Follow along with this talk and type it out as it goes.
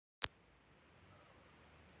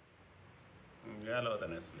ያለው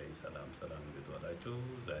ተነስለኝ ሰላም ሰላም እንድትዋላችሁ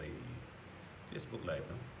ዛሬ ፌስቡክ ላይቭ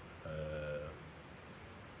ነው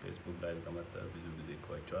ፌስቡክ ላይቭ ከመጣ ብዙ ጊዜ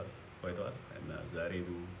ቆይቷል እና ዛሬም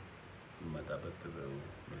መጣበት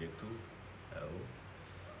መልእክቱ ያው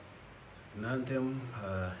እናንተም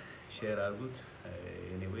ሼር አድርጉት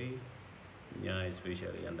anyway እኛ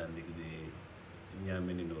ስፔሻሊ አንዳንድ ጊዜ እኛ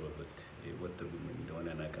ምን ይኖርበት ወጥሩም እንደሆነ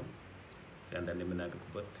ናቀም አንዳንድ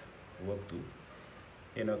የምናቀቁበት ወቅቱ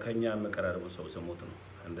ከኛ መቀራረቡ ሰው ሰሞት ነው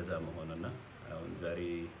እንደዛ መሆንና አሁን ዛሬ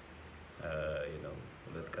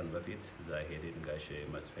ሁለት ቀን በፊት ዛ ሄደን ጋሽ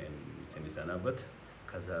መስፍን ሲንሰናበት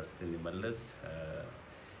ከዛ ስትንመለስ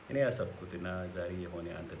እኔ ያሰብኩትና ዛሬ የሆነ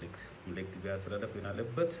አንተ ልክ መልእክት ቢያስረዳፍ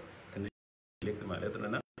ይናለበት ትንሽ መልእክት ማለት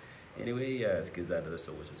ነውና anyway እስከዛ ድረስ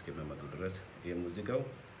ሰዎች እስከመጡ ድረስ የሙዚቃው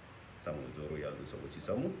ሰሙ ዞሮ ያሉ ሰዎች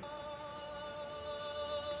ይሰሙ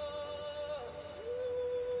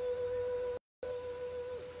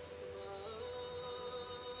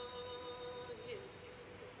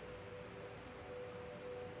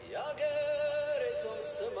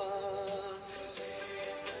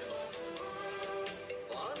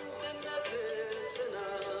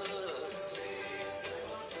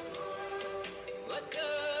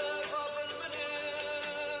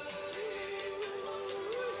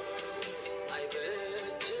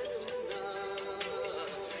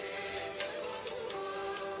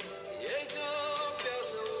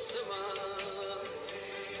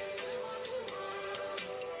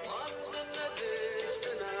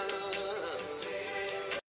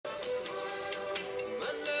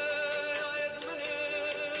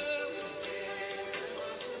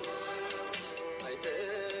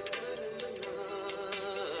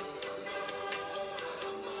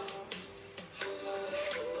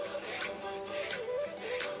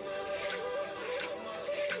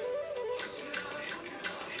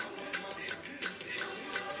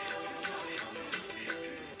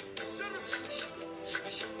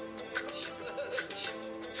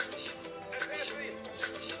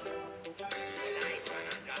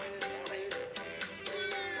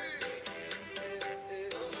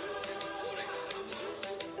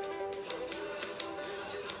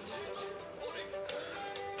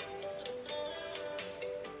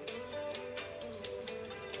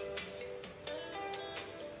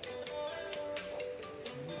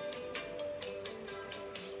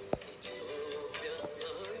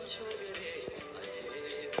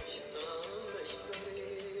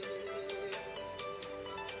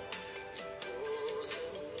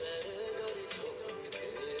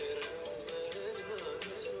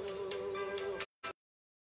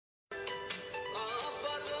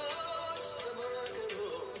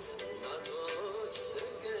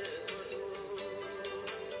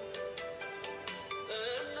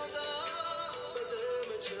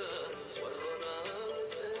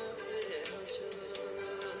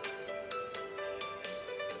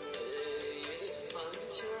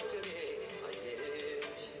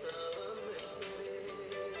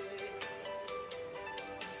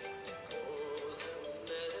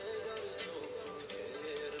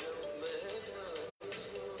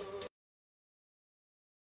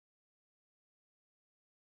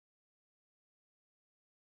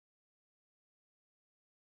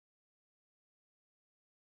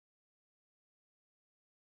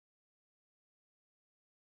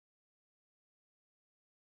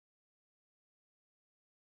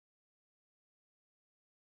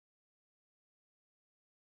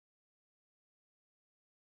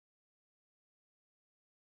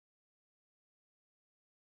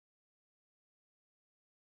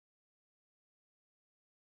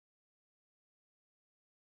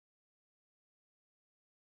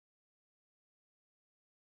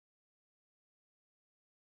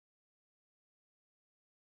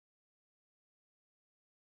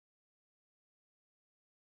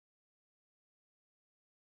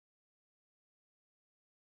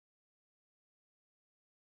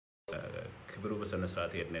ክብሩ በሰነ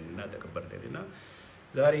ስርዓት ሄድነንና ተከበርደንና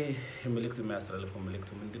ዛሬ መልእክቱ የሚያስተላልፈው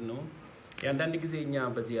መልእክቱ ምንድነው ያንዳንድ ጊዜኛ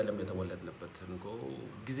በዚህ ዓለም የተወለድንበት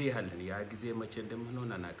ጊዜ ያለን ያ ጊዜ መቼ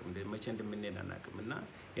እንደምንሆን አናቅም መቼ እንደምንሄድ አናቅምና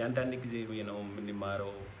ያንዳንድ ጊዜ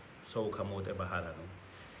የምንማረው ሰው ከሞተ በኋላ ነው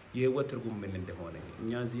የህይወት ትርጉም ምን እንደሆነ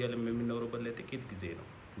እኛ እዚህ ዓለም የምንኖርበት ለጥቂት ጊዜ ነው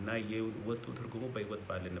እና የህይወት ትርጉሙ በህይወት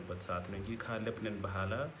ባለንበት ሰዓት ነው እንጂ ካለብንን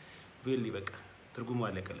በኋላ ብል ይበቃ ትርጉሙ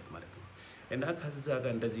አለቀለት ማለት ነው እና ከዛ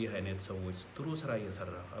ጋር እንደዚህ አይነት ሰዎች ጥሩ ስራ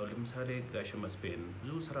እየሰራ አሁን ለምሳሌ ጋሽ መስፍን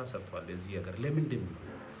ብዙ ስራ ሰርቷል እዚህ ሀገር ለምንድን ነው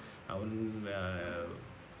አሁን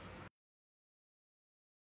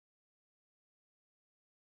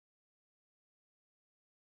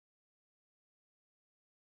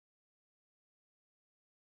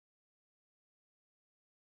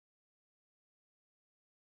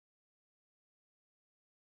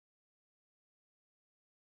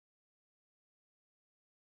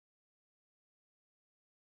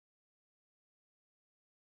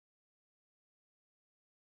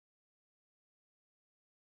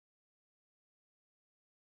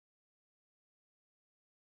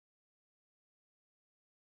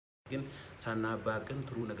ግን ሳናባቅን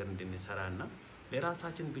ጥሩ ነገር እንድንሰራና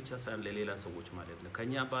ለራሳችን ብቻ ሳይሆን ለሌላ ሰዎች ማለት ነው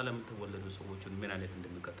ከኛ ባለም ተወለዱ ሰዎችን ምን አይነት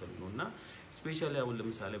እንደሚከተሉ ነውና ስፔሻሊ አሁን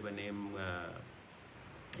ለምሳሌ በኔም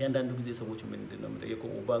ያንዳንዱ ጊዜ ሰዎች ምንድነው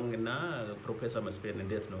የምጠየቀው ኦባንግና ፕሮፌሰር መስፍን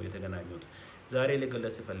እንዴት ነው የተገናኙት ዛሬ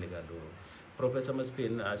ለገለጽ እፈልጋለሁ ፕሮፌሰር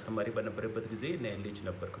መስፍን አስተማሪ በነበረበት ጊዜ እኔ ልጅ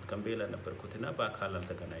ነበርኩት ጋምቤላ ነበርኩትና በአካል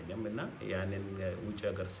አልተገናኘንም እና ያንን ውጭ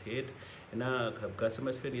ሀገር ሲሄድ እና ከፕሮፌሰር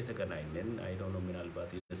መስፍን የተገናኘን አይ ዶንት ኖ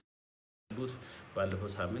ምናልባት ባለፈው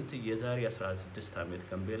ሳምንት የዛሬ 16 አመት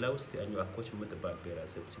ጋምቤላ ውስጥ ያኛዋኮች ምጥባብ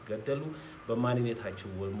ብሔረሰብ ሲገደሉ በማንነታቸው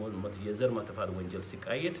የዘር ማጥፋት ወንጀል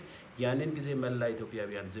ሲቃየድ ያንን ጊዜ መላ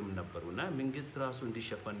ኢትዮጵያውያን ዝም ነበሩና መንግስት ራሱ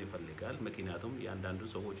እንዲሸፈን ይፈልጋል ምክንያቱም ያንዳንዱ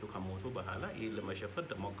ሰዎቹ ከሞቱ በኋላ ይሄ ለመሸፈን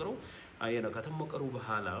ተሞክረው አየነው ከተሞከሩ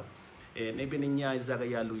በኋላ ነብንኛ እዛ ጋር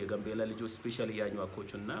ያሉ የጋምቤላ ልጆች ስፔሻሊ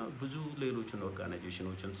ያኛዋኮችና ብዙ ሌሎችን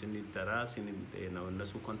ኦርጋናይዜሽኖችን ሲንደራ ነው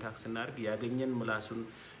እነሱ ኮንታክት እናርግ ያገኘን ምላሱን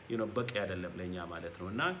በቂ አይደለም ለኛ ማለት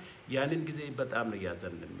ነውና ያንን ጊዜ በጣም ነው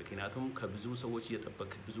ያዘንን ምክንያቱም ከብዙ ሰዎች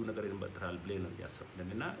እየተጠበቅ ብዙ ነገር እንበጥራል ብለ ነው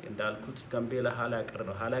ያሰብነንና እንዳልኩት ጋምቤላ ሀላቀር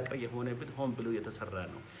ነው ሀላቀር የሆነበት ሆን ብሎ የተሰራ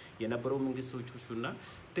ነው የነበረው መንግስቶቹና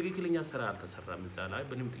ትክክለኛ ስራ አልተሰራም እዛ ላይ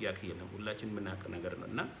ምንም ጥያቄ የለም ሁላችን ምናቀ ነገር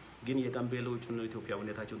ነውና ግን የጋምቤላዎቹን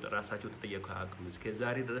ኢትዮጵያዊነታቸውን ራሳቸው ተጠየቁ አቅም እስከ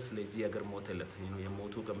ዛሬ ድረስ ለዚህ ሀገር ሞተለት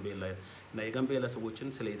የሞቱ ጋምቤላ እና የጋምቤላ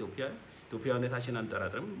ሰዎችን ስለ ኢትዮጵያዊነታችን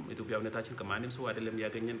አንጠራጥርም ኢትዮጵያዊነታችን ከማንም ሰው አይደለም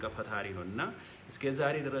ያገኘን ከፈጣሪ ነውና እስከ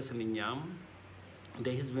ዛሬ ድረስ እኛም እንደ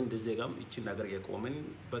ህዝብ እንደዘጋም እቺ ነገር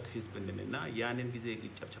የቆመንበት ህዝብ እንደና ያንን ጊዜ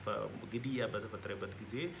ግጭፍጨፋ ግድያ በተፈጠረበት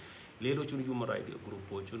ጊዜ ሌሎቹን ሁማን ራይት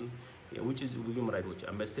ግሩፖችን which is human rights watch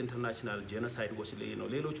አምነስቲ ኢንተርናሽናል ጄኖሳይድ watch ላይ ነው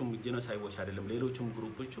ሌሎቹም ጄኖሳይድ watch አይደለም ሌሎቹም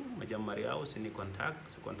ግሩፖቹ መጀመሪያው ሲኒ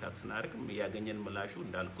ኮንታክት እናርግ ያገኘን ምላሹ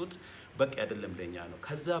እንዳልኩት በቂ አይደለም ለኛ ነው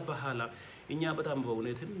ከዛ በኋላ እኛ በጣም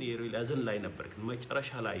በእውነትን የሪላዘን ላይ ነበር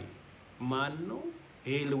መጨረሻ ላይ ማን ነው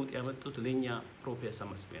ይሄ ለውጥ ያመጡት ለኛ ፕሮፌሰር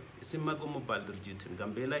መስፍን ሲማጎም ባል ድርጅትን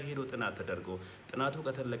ጋምቤላ ሄዶ ጥናት ተደርጎ ጥናቱ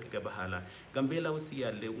ከተለቀቀ በኋላ ጋምቤላ ውስጥ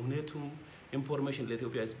ያለ እውነቱም ኢንፎርሜሽን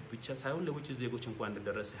ለኢትዮጵያ ብቻ ሳይሆን ለውጭ ዜጎች እንኳን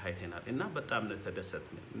እንደደረሰ አይተናል እና በጣም ነው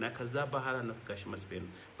ተደሰትን እና ከዛ በኋላ ነው ጋሽ መስፍን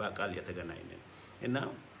በአቃል የተገናኘን እና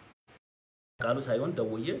ቃሉ ሳይሆን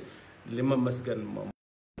ደውዬ ለመመስገን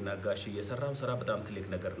ናጋሽ የሰራው ስራ በጣም ትልቅ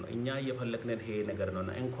ነገር ነው እኛ የፈለክነን ይሄ ነገር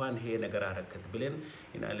ነውና እንኳን ይሄ ነገር አረከት ብለን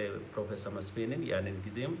እና ለፕሮፌሰር መስፍንን ያንን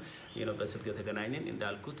ጊዜም በስልክ ተገናኘን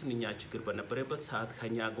እንዳልኩት እኛ ችግር በነበረበት ሰዓት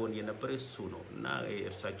ከኛ ጎን የነበረ እሱ ነው እና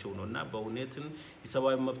እርሳቸው ነውና በእውነትን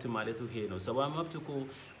የሰብአዊ መብት ማለት ይሄ ነው ሰብአዊ መብት እኮ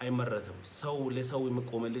አይመረጥም ሰው ለሰው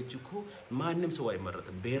የሚቆመልጅ እኮ ማንንም ሰው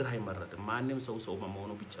አይመረጥም ብሔር አይመረጥም ማንንም ሰው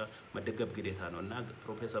በመሆኑ ብቻ መደገብ ግዴታ ነውና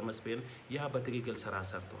ፕሮፌሰር መስፍን ያ በትክክል ስራ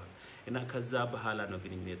ሰርቷል እና ከዛ በኋላ ነው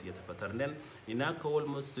ግንኙነት የተፈጠረን እና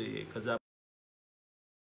ከኦልሞስት ከዛ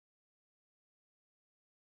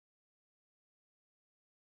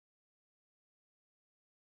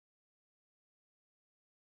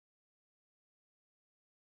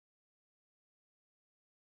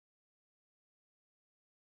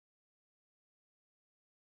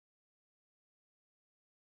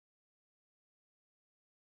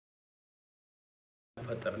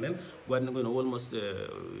ፈጠርነን ጓደኞች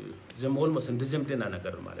ኦልሞስት እንደዘምደና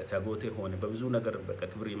ነገር ማለት ያጎቴ ሆነ በብዙ ነገር በቃ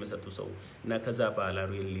ክብር የመሰጡ ሰው እና ከዛ በኋላ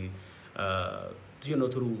ሪሊ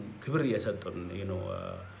ትሩ ክብር የሰጡን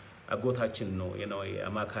አጎታችን ነው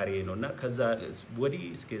አማካሪ ነውና ከዛ ወዲ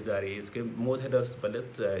እስከ ዛሬ እስከ ሞተ ድረስ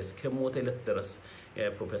በለት እስከ ሞተለት ድረስ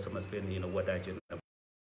ፕሮፌሰር መስፍን ወዳጅ ነው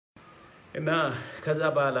እና ከዛ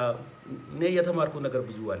በኋላ እኔ የተማርኩ ነገር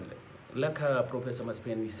ብዙ አለ ለካ ፕሮፌሰር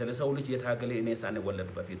መስፍን ስለሰው ልጅ የታገለ እኔ ሳንወለድ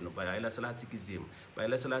በፊት ነው ባይላ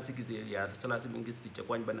ስላሲ ጊዜ ያ ስላሲ መንግስት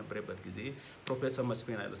ይጨቋኝ በነበረበት ጊዜ ፕሮፌሰር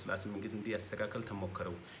መስፍን አይላ ስላሲ መንግስት እንዲያስተካክል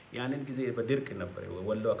ተሞከረው ያንን ጊዜ በድርቅ ነበር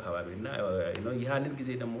ወሎ አካባቢና ያንን ጊዜ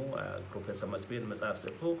ደግሞ ፕሮፌሰር መስፍን መጽሐፍ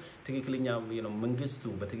ጽፎ ትክክለኛ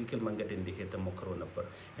መንግስቱ በትክክል መንገድ እንዲሄድ ተሞክሮ ነበር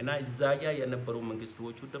እና እዛያ የነበሩ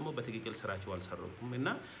መንግስቶቹ ደግሞ በትክክል ስራቸው አልሰሩም እና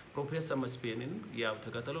ፕሮፌሰር መስፍንን ያው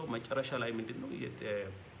ተከተለው መጨረሻ ላይ ምንድነው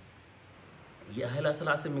የኃይለ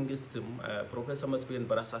ሥላሴ መንግስት ፕሮፌሰር መስፍን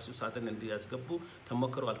በራሳቸው ሳጥን እንዲያስገቡ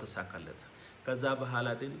ተሞክሮ አልተሳካለት ከዛ በኋላ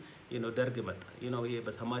ግን ደርግ መጣ ይሄ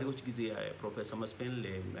በተማሪዎች ጊዜ ፕሮፌሰር መስፍን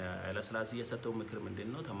ለኃይለ ሥላሴ የሰጠው ምክር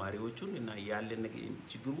ምንድነው ተማሪዎቹን እና ያለን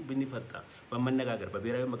ችግሩ ብንፈታ በመነጋገር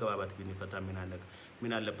በብሔራዊ መግባባት ብንፈታ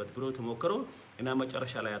ምን አለበት ብሎ ተሞክሮ እና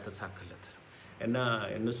መጨረሻ ላይ አልተሳካለት እና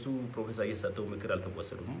እነሱ ፕሮፌሰር የሰጠው ምክር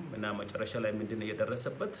አልተወሰዱም እና መጨረሻ ላይ ምንድነው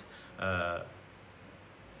የደረሰበት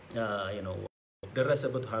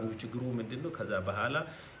ደረሰበት አንዱ ችግሩ ምንድነው ከዛ በኋላ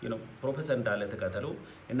ፕሮፌሰር እንዳለ ተከተለው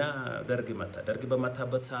እና ደርግ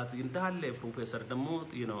በመታበት ሰዓት እንዳለ ፕሮፌሰር ደግሞ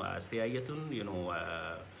አስተያየቱን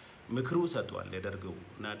ምክሩ ሰጥቷል ለደርጉ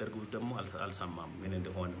እና ደርጉ ደግሞ አልሰማም ምን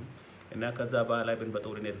እንደሆነ እና ከዛ በኋላ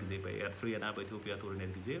በጦርነት ጊዜ በኤርትራና በኢትዮጵያ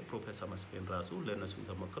ጦርነት ጊዜ ፕሮፌሰር መስፍን ራሱ ለነሱ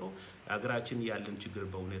ተመክሮ አገራችን ያለን ችግር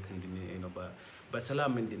በእውነት እንድንነባ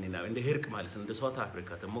በሰላም እንድንና እንደ ህርቅ ማለት እንደ ሳውት አፍሪካ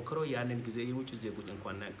ተመክሮ ያንን ጊዜ የውጭ ዜጎች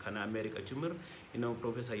እንኳን ከና አሜሪካ ጭምር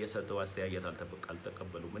ፕሮፌሰር የሰጠው አስተያየት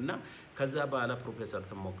አልተቀበሉም እና ከዛ በኋላ ፕሮፌሰር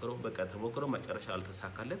ተመክሮ መጨረሻ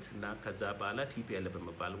አልተሳካለት እና ከዛ በኋላ ቲፒኤልኤፍ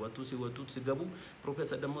በመባል ሲወጡ ሲገቡ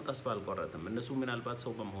ፕሮፌሰር ደግሞ ተስፋ አልቆረጠም እነሱ ምናልባት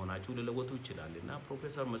ሰው በመሆናቸው ሊለወጡ ይችላልና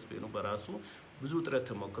ፕሮፌሰር መስፍን በራሱ ብዙ ጥረት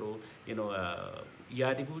ተመክሮ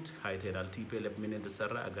ያድጉት አይተናል ቲፒኤልኤፍ ምን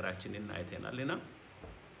እንደሰራ አገራችንን አይተናልና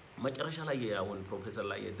መጨረሻ ላይ ያውን ፕሮፌሰር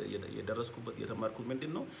ላይ የደረስኩበት የተማርኩት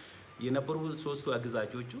ምንድነው የነበሩ ሶስቱ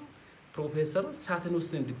አግዛጆቹ ፕሮፌሰር ሳጥን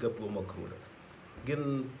ውስጥ እንዲገቡ ሞክሩለት ግን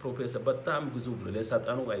ፕሮፌሰር በጣም ግዙፍ ነው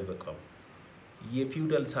ለሳጥኑ አይበቃም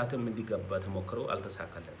የፊውዳል ሳጥን እንዲገባ ተሞክሮ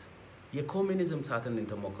አልተሳካለት የኮሙኒዝም ሳጥን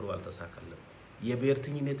ተሞክሮ አልተሳካለም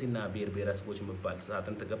የብሔርተኝነትና ብሔረሰቦች መባል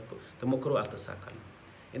ሳጥን ተሞክሮ አልተሳካለም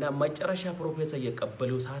እና መጨረሻ ፕሮፌሰር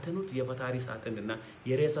የቀበለው ሳጥኑት የፈታሪ ሳጥንና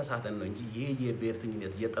የሬሳ ሳጥን ነው እንጂ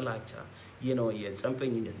የብሔርተኝነት የጥላቻ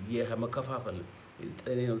የጽንፈኝነት የመከፋፈል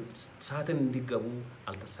ሳጥን እንዲገቡ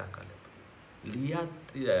አልተሳካለም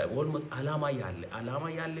ወልሞስ አላማ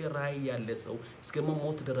ያለ ራይ ያለ ሰው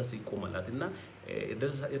እስከመሞት ድረስ ይቆማላልና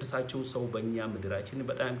እርሳቸው ሰው በእኛ ምድራችን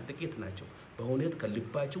በጣም ጥቂት ናቸው በእውነት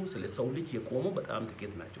ከልባቸው ስለ ሰው ልጅ የቆሙ በጣም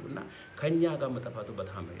ጥቂት ናቸውና ከኛ ጋር መጣፋቱ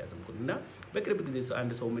በጣም ያዘምኩና በቅርብ ጊዜ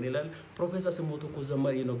አንድ ሰው ምን ይላል ፕሮፌሰር ሲሞቱ እኮ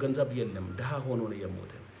ዘመር ገንዘብ የለም ድሃ ሆኖ ነው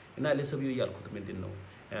የሞተ እና ለሰውየው ያልኩት ምንድነው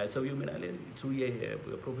ሰውየው ምን አለ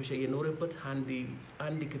ፕሮፌሰር የኖረበት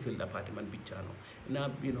አንድ ክፍል አፓርትመንት ብቻ ነው እና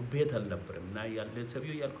ቤት አልነበረም እና ያለ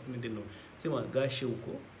ሰውየው ያልኩት ምንድነው ስማ ጋሼው እኮ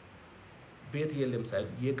ቤት የለም ሳይሆን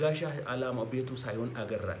የጋሻ አላማ ቤቱ ሳይሆን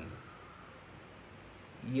አገራል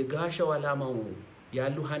የጋሻው አላማው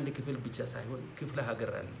ያሉ አንድ ክፍል ብቻ ሳይሆን ክፍለ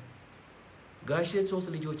ሀገር አለ ጋሼ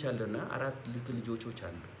 3 ልጆች አለና 4 ልጆች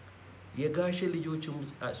አሉ የጋሼ ልጆችም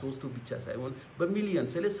 3 ብቻ ሳይሆን በሚሊዮን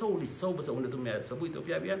ስለ ሰው ልጅ ሰው በሰውነቱ የሚያስቡ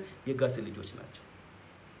ኢትዮጵያውያን የጋሼ ልጆች ናቸው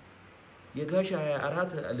የጋሼ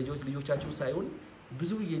 4 ልጆቻቸው ሳይሆን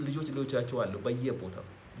ብዙ ልጆቻቸው አሉ በየቦታው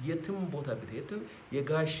የትም ቦታ ብትሄድ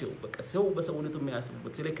የጋሼው በቃ ሰው በሰውነቱ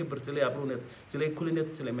የሚያስቡ ስለ ክብር ስለ አብሮነት ስለ እኩልነት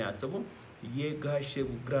ስለሚያስቡ የጋሼው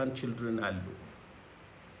ግራንድ ችልድረን አሉ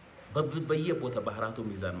በየቦታ ባህራቱ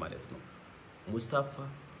ሚዛን ማለት ነው ሙስጣፋ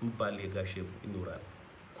መባል የጋሼው ይኖራል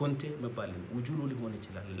ኮንቴ መባል ውጁሉ ሊሆን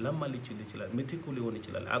ይችላል ለማ ይችላል ምትኩ ሊሆን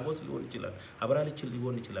ይችላል አጎስ ሊሆን ይችላል አብራልች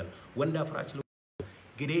ሊሆን ይችላል ወንዳ ፍራች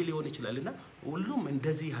ግዴ ሊሆን ይችላልና ሁሉም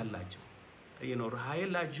እንደዚህ አላቸው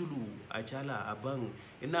ራይላ ጁሉ አቻላ አባን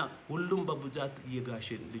እና ሁሉም በብዛት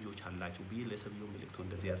የጋሼ ልጆች አላቸው ብዬ ለሰብየው መልእክቱ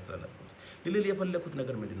እንደዚህ ያስተላልፉት ለሌላ የፈለኩት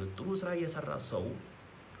ነገር ምንድነው ጥሩ ስራ የሰራ ሰው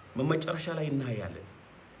መጨረሻ ላይ እናያለን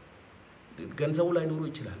ገንዘቡ ላይ ኖሮ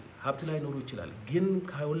ይችላል ሀብት ላይ ኖሮ ይችላል ግን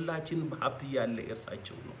ከሁላችን ሀብት ያለ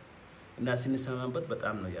እርሳቸው ነው እና ስንሰማበት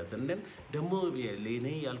በጣም ነው ያዘነን ደግሞ ለኔ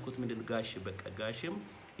ያልኩት ምንድነው ጋሼ በቃ ጋሼም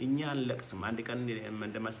እኛን ለቅስም አንድ ቀን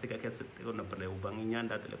እንደማስተካከያ ተሰጥተው ነበር ኦባንግ እኛ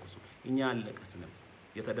እንዳትለቅሱ እኛ አለቅስንም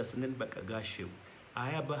የተደስነን በቃ ጋሼው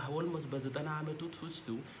በወልሞስ በ90 አመቱ ውስጥ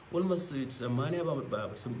ወልሞስ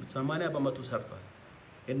 80 በመቶ ሰርቷል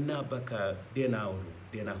እና በቃ ደና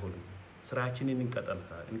ሁሉ ስራችንን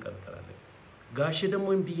እንቀጥላለን ጋሼ ደግሞ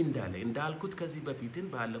እንቢ እንዳልኩት ከዚህ በፊትን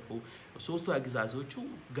ባለፈው 3 አግዛዞቹ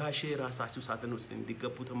ጋሼ ራሳቸው ሳጥን ውስጥ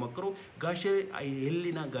እንዲገቡ ተመክሮ ጋሼ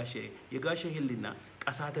የጋሼ ህሊና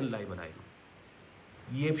ቀሳትን ላይ በላይ ነው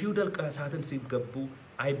የፊውዳል ቀሳትን ሲገቡ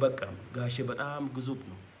አይበቃም ጋሼ በጣም ግዙፍ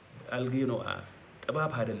ነው አልጊ ነው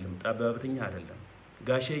ጥባብ አይደለም ጥባብተኛ አይደለም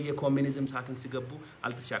ጋሼ የኮሙኒዝም ሳጥን ሲገቡ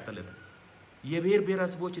አልተሻቀለትም የብሔር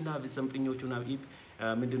ብሔረሰቦችና ጽንፈኞቹና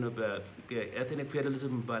ምንድነው በኤትኒክ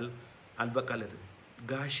ፌደራሊዝም ባል አልበቃለትም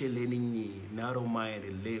ጋሼ ለኔኝ ናሮ ማይንድ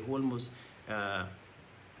ለሆልሞስ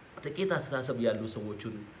ጥቂት አስተሳሰብ ያሉ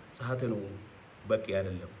ሰዎችን ሳጥኑ በቂ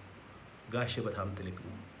አይደለም ጋሼ በጣም ትልቅ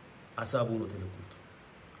ነው አሳቡ ነው ትልቁት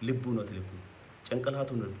ልቡ ነው ትልቁ ጭንቅላቱ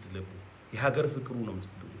ነው ትልቁ የሀገር ፍቅሩ ነው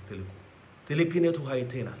ትልቁ ትልቅነቱ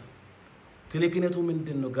አይተናል ትልቅነቱ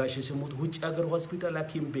ምንድነው ጋሼ ሲሞት ውጭ ሀገር ሆስፒታል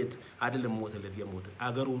ሐኪም ቤት አይደለም ሞተለት የሞተ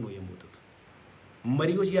አገሩ ነው የሞተት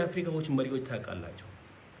መሪዎች የአፍሪካዎች መሪዎች ታውቃላችሁ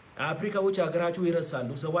አፍሪካዎች ሀገራቸው ይረሳሉ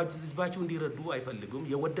ሰዎች ህዝባቸው እንዲረዱ አይፈልጉም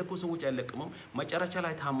የወደቁ ሰዎች ያለቅመው መጨረሻ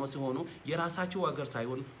ላይ ታመው ሆኖ የራሳቸው ሀገር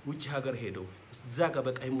ሳይሆን ውጭ ሀገር ሄደው እዛ ጋር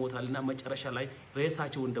በቃ ይሞታልና መጨረሻ ላይ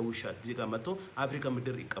ሬሳቸው እንደውሻ እዚህ ጋር መጥቶ አፍሪካ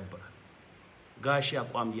ምድር ይቀበራል ጋሼ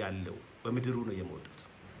አቋም ያለው በምድሩ ነው የሞቱት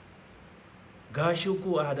ጋሼው እኮ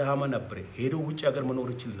አዳማ ነበር ሄዶ ውጭ ሀገር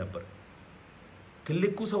መኖር ይችላል ነበር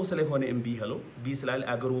ትልቁ ሰው ስለሆነ እምቢ ሄሎ ቢስላል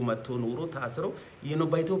አገሩ መጥቶ ኑሮ ታስረው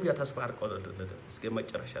በኢትዮጵያ ተስፋ አርቆለለት እስከ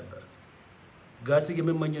መጨረሻ ድረስ ጋሽ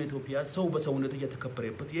የመመኘው ኢትዮጵያ ሰው በሰውነቱ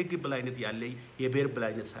የተከበረበት የህግ በላይነት ያለ የብሔር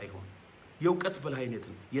በላይነት ሳይሆን የእውቀት በላይነት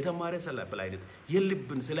የተማረ ሰላ በላይነት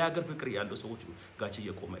የልብን ስለ ሀገር ፍቅር ያለው ሰዎች ነው ጋሽ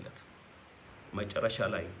የቆመለት መጨረሻ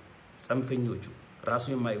ላይ ጸንፈኞቹ ራሱ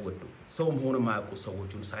የማይወዱ ሰው መሆን ማያውቁ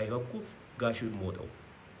ሰዎችን ሳይወቁ ጋሽ ሞተው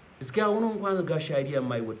እስኪ አሁን እንኳን ጋሽ አይዲያ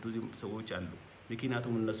የማይወዱ ሰዎች አሉ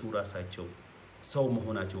ምክንያቱም እነሱ ራሳቸው ሰው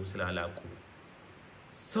መሆናቸው ስላላቁ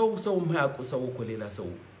ሰው የማያውቁ ሰው እኮ ሌላ ሰው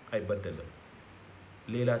አይበደልም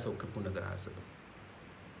ሌላ ሰው ክፉ ነገር አያስብም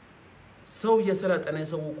ሰው የሰለጠነ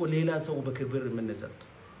ሰው እኮ ሌላ ሰው በክብር ምንሰጥ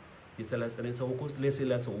የሰለጠነ ሰው እኮ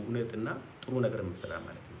ለሌላ ሰው እውነትና ጥሩ ነገር መስራ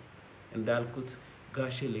ማለት ነው እንዳልኩት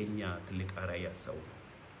ጋሽ ለኛ ትልቅ አራያ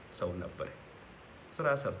ሰው ነበር ስራ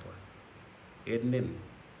ሰርቷል እድንን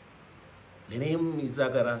ለኔም ይዛ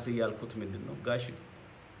ጋር ራስ ያልኩት ምንድነው ጋሽ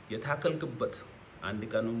የታከልክበት አንድ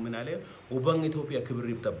ቀን ምን አለ ኦባንግ ኢትዮጵያ ክብር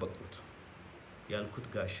ይጠበቁት ያልኩት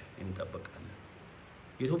ጋሽ እንጠብቃለን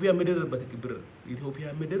ኢትዮጵያ ምድር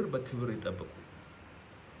በክብር ይጠበቁ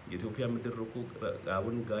ኢትዮጵያ ምድር እኮ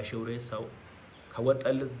አሁን ጋሽ ወሬሳው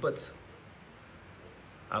ከወጣለበት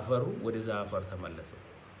አፈሩ ወደዛ አፈር ተመለሰ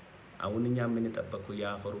አሁን እኛ ምን ተጠበቀው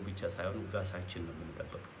ያፈሩ ብቻ ሳይሆን ጋሳችን ነው ምን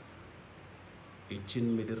ተጠበቀው እቺን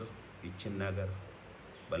ምድር እቺን ነገር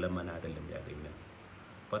በለመና አይደለም ያገኘን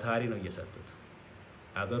ፈታሪ ነው እየሰጠት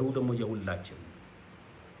አገሩ ደግሞ የሁላችን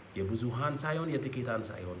የብዙሃን ሳይሆን የጥቂታን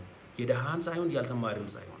ሳይሆን የደሃን ሳይሆን ያልተማሪም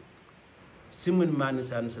ሳይሆን ስምን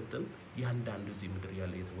ማንሳን ሰጥተን ያንዳንዱ እዚህ ምድር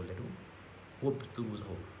ያለ የተወለደው ወብጥሩ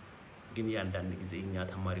ሰው ግን ያንዳንድ ጊዜ እኛ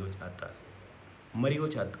ተማሪዎች አጣን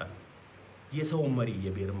መሪዎች አጣን የሰው መሪ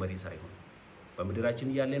የብሔር መሪ ሳይሆን በምድራችን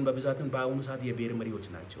ያለን በብዛትን በአሁኑ ሰዓት የብሔር መሪዎች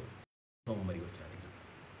ናቸው ሰው መሪዎች አይደለም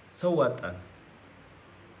ሰው አጣን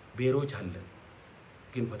ብሔሮች አለን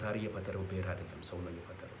ግን ፈታሪ የፈጠረው ብሔር አይደለም ሰው ነው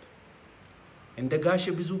የፈጠሩት እንደ ጋሽ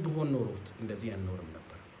ብዙ ቢሆን ኖሮት እንደዚህ አንኖርም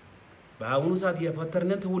ነበር በአሁኑ ሰዓት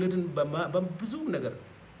የፈጠርነን ትውልድን በብዙ ነገር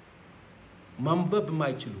ማንበብ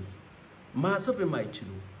የማይችሉ ማሰብ የማይችሉ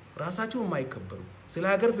ራሳቸው የማይከበሩ ስለ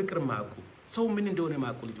ሀገር ፍቅር ማቁ ሰው ምን እንደሆነ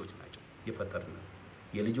ማቁ ልጆች ናቸው የፈጠርነን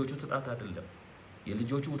የልጆቹ ተጣጣ አይደለም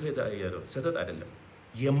የልጆቹ ሰተት አይደለም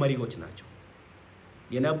የመሪዎች ናቸው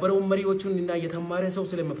የነበረው መሪዎቹን እና የተማረ ሰው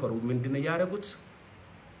ስለመፈሩ ምንድነው ያረጉት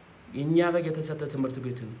እኛ ጋር የተሰጠ ትምህርት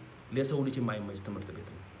ቤትን ለሰው ልጅ የማይመች ትምህርት ቤት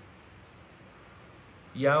ነው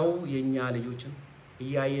ያው የኛ ልጆችን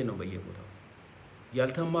እያየ ነው በየቦታው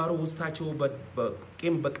ያልተማሩ ውስጣቸው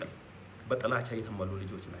በቂም በቀል በጥላቻ የተሞሉ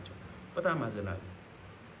ልጆች ናቸው በጣም አዘናል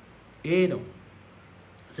ይሄ ነው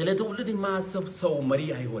ስለ ትውልድ የማያስብ ሰው መሪ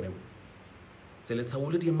አይሆንም ስለ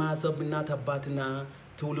ትውልድ የማያስብ እናት አባትና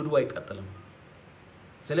ትውልዱ አይቀጥልም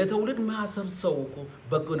ስለ ትውልድ የማያስብ ሰው እኮ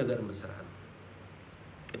በጎ ነገር መስራት ነው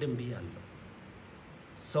ቅድም ቢያለው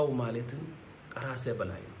ሰው ማለትን ከራሴ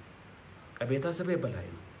በላይ ነው ከቤተሰቤ በላይ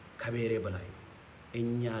ነው ከብሔሬ በላይ ነው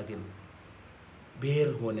እኛ ግን ብሔር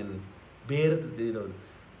ሆነን ብሔር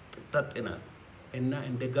ተጠጥናል እና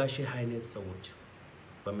እንደ ጋሽ አይነት ሰዎች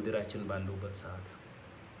በምድራችን ባሉበት ሰዓት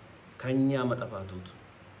ከኛ መጣፋቱት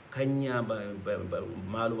ከኛ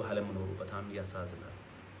ማሉ ባህለ መኖሩ በጣም ያሳዝናል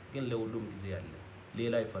ግን ለሁሉም ጊዜ ያለ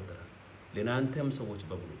ሌላ ይፈጠራል ለናንተም ሰዎች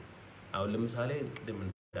በሙሉ አሁን ለምሳሌ ቅድም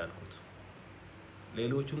እንዳልኩት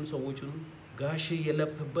ሌሎቹን ሰዎችን ጋሽ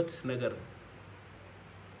የለፈበት ነገር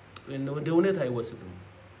እንደውነት አይወስዱም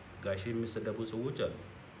ጋሽ የሚሰደቡ ሰዎች አሉ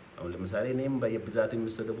አሁን ለምሳሌ እኔም በየብዛት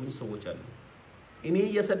የሚሰደቡኝ ሰዎች አሉ እኔ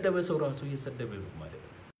የሰደበ ሰው ራሱ የሰደበ ነው ማለት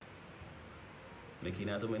ነው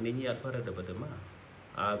ለኪናቱም እነኚህ ያልፈረደበትማ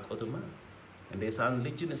አቆጥማ እንደ ሳን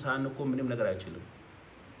ልጅን ሳን እኮ ምንም ነገር አይችልም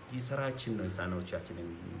ይሰራችን ነው ሳኖቻችንን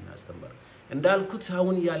እናስተምር እንዳልኩት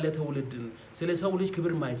አሁን ያለ ተውልድን ስለ ሰው ልጅ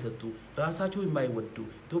ክብር ማይሰጡ ራሳቸው የማይወዱ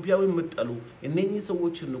ኢትዮጵያዊ ምጠሉ እነኚህ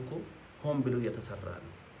ሰዎችን እኮ ሆም ብሎ የተሰራ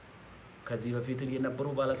ነው ከዚህ በፊት የነበሩ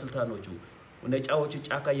ባለስልጣኖቹ ነጫዎች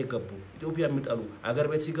ጫካ የገቡ ኢትዮጵያ ምጠሉ አገር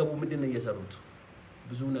ቤት ሲገቡ ምንድነው እየሰሩት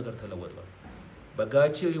ብዙ ነገር ተለወጧል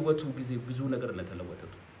በጋቸው ይወቱ ጊዜ ብዙ ነገር ነው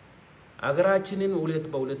ተለወጠው አገራችንን ሁለት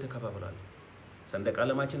በሁለት ተከፋፍሏል ሰንደቅ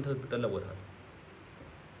ዓላማችን ተለወጣል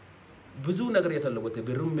ብዙ ነገር የተለወጠ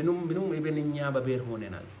ብሩም ምንም እበንኛ በብሔር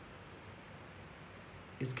ሆነናል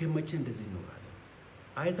እስከ መቼ እንደዚህ ይኖራል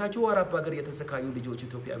አይታችሁ አረብ ሀገር የተሰካዩ ልጆች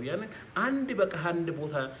ኢትዮጵያውያን አንድ በቃ አንድ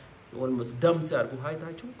ቦታ ኦልሞስት ደምስ አርጉ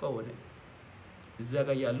አይታችሁ ከሆነ እዛ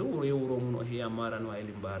ጋር ያለው የኦሮሞ ነው ይሄ አማራ ነው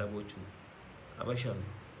አይልም በአረቦቹ አበሻ ነው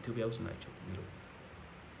ኢትዮጵያ ውስጥ ናቸው ይሉ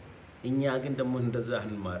እኛ ግን ደግሞ እንደዛ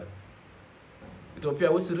አንማር ኢትዮጵያ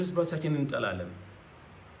ውስጥ ርስ በሳችን እንጠላለን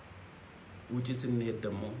ውጪ ስንሄድ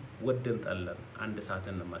ደግሞ ወደን ጠላን አንድ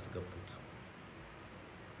ሰዓትን ማስገቡት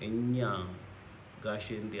እኛ ጋሽ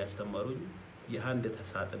እንዲያስተማሩኝ የአንድ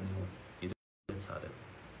ተሳጠን ነው የሰዓት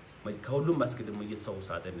ከሁሉም ማስቀደም የሰው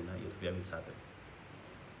ሳጥንና የኢትዮጵያዊ ሳጥን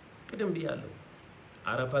ቅድም ብያለሁ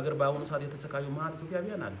አረብ ሀገር በአሁኑ ሰዓት የተሰቃዩ ማት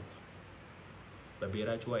ኢትዮጵያውያን አሉት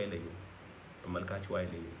በብሔራቸው አይለዩም በመልካቸው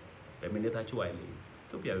አይለዩም በእምነታቸው አይለዩም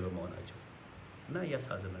ኢትዮጵያዊ በመሆናቸው እና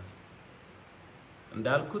ያሳዝናል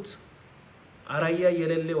እንዳልኩት አራያ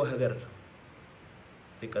የሌለው ሀገር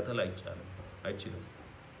ሊቀጥል አይችልም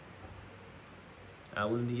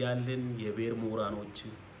አሁን ያለን የብሔር ምሁራኖች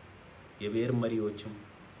የብሔር መሪዎችም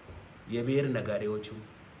የብሔር ነጋዴዎችም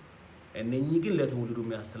እነኚህ ግን ለትውልዱ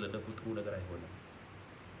የሚያስተላልፉት ጥሩ ነገር አይሆንም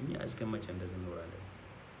እኛ እስከመቼ እንደዚህ እንኖራለን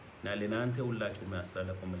እና ለናንተ ሁላችሁ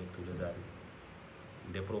የሚያስተላልፈው መልእክቱ ለዛሬ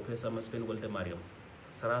እንደ ፕሮፌሰር መስፍን ወልደ ማርያም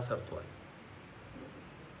ስራ ሰርቷል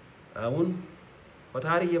አሁን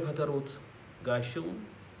ፈጣሪ የፈጠሩት ጋሽው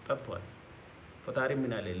ጠርቷል ፈጣሪ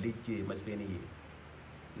ምን አለ ልጅ መስፍንዬ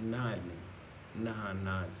እና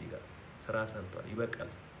እዚህ ጋር ስራ ሰርቷል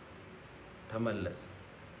ይበቃል ተመለስ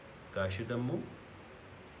ጋሽ ደግሞ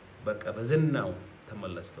በቃ በዝናው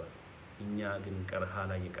ተመለስቷል እኛ ግን ቀርሃ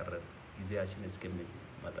ላይ የቀረን ጊዜያችን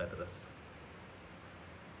እስከሚመጣ ድረስ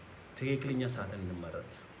ትክክለኛ ሰዓትን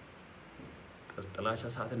እንመረጥ ጥላቻ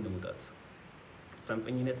ሰዓትን እንውጣት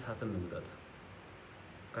ሰንፈኝነት ሰዓትን እንውጣት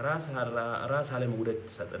ራስ አለመውደድ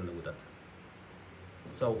ሰዓትን እንውጣት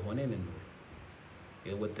ሰው ሆነን እንኖር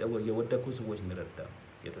የወደቁ ሰዎች እንረዳ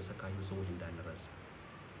የተሰቃዩ ሰዎች እንዳንረሳ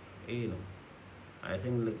ይሄ ነው I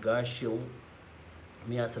think ለጋሽው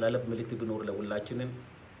የሚያስተላልፍ መልእክት ቢኖር ለሁላችንም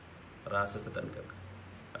ራስ ተጠንቀቅ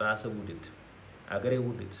ራስ ውድድ አገሬ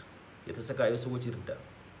ውድድ የተሰቃዩ ሰዎች ይርዳ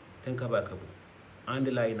ተንከባከቡ አንድ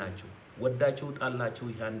ላይ ናችሁ ወዳችሁ ጣላችሁ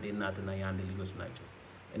ያንዴ እናትና ያንዴ ልጆች ናቸው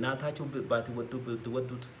እናታችሁ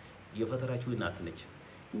ባትወዱት የፈጠራችሁ እናት ነች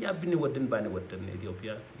እኛ ብንወድን ባንወድን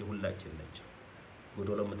ኢትዮጵያ የሁላችን ነች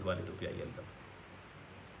ጎዶሎ የምትባል ኢትዮጵያ የለም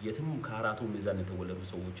የትም ከአራቱ ሚዛን የተወለዱ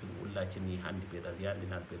ሰዎችን ሁላችን የአንድ ቤታስ የአንድ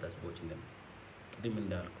እናት ቤተሰቦች ነን ቅድም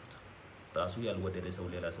እንዳልኩት ራሱ ያልወደደ ሰው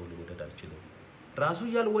ሌላ ሰው ሊወደድ አይችልም ራሱ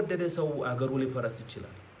ያልወደደ ሰው አገሩ ሊፈረስ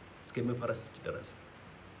ይችላል እስከሚፈረስ ድረስ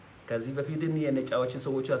ከዚህ በፊትም የነጫዎች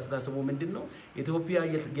ሰዎች አስተሳሰቡ ምንድነው ኢትዮጵያ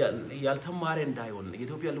ያልተማረ እንዳይሆን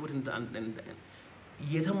ኢትዮጵያ ልውት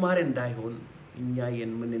የተማረ እንዳይሆን እኛ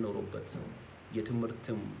የምንኖርበት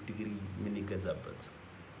የትምህርትም ዲግሪ ምን ይገዛበት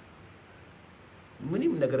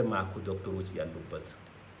ምንም ነገር ማኩ ዶክተሮች ያሉበት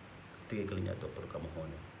ትክክለኛ ዶክተር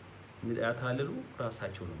ከመሆነ ምጣታለሉ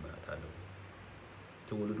ራሳቸው ነው ማታለሉ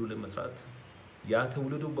ትውልዱ ለመስራት ያ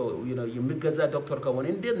ትውልዱ የሚገዛ ዶክተር ከሆነ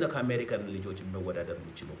እንዴት ነው ከአሜሪካን ልጆች መወዳደር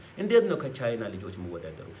የሚችሉ እንዴት ነው ከቻይና ልጆች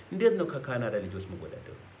መወዳደሩ እንዴት ነው ከካናዳ ልጆች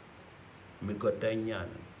መወዳደሩ ምጎዳኛ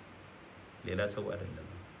ነው ሌላ ሰው አይደለም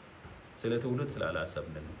ስለ ትውልድ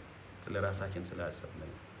ስላላሰብን ስለ ራሳችን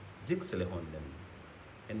ስላሰብን ዝቅ ስለሆነን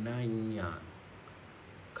እና እኛ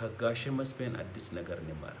ከጋሽ መስፍን አዲስ ነገር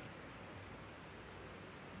እንማር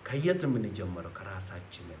ከየት ምን ጀመረው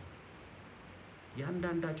ከራሳችን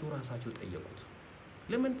ያንዳንዳችሁ ራሳችሁ ጠየቁት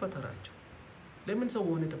ለምን ፈጠራችሁ ለምን ሰው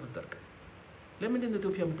ሆነ ተፈጠርክ ለምን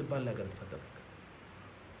ኢትዮጵያ የምትባል ሀገር ተፈጠርክ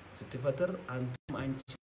ስትፈጠር አንቺ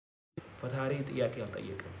ፈጣሪ ጥያቄ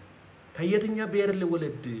አልጠየቀም ከየትኛ ብሔር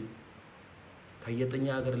ልወለድ ከየትኛ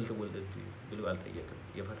ሀገር ልትወለድ ብሎ አልጠየቀም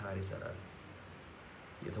የፈጣሪ ሰራል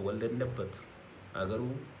የተወለድንበት አገሩ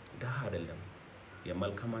ደሃ አይደለም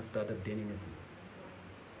የመልካም አስተዳደር ደህንነት ነው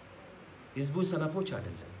ህዝቡ ሰነፎች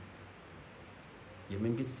አይደለም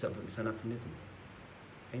የመንግስት ሰነፍነት ነው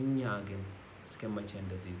እኛ ግን እስከመቼ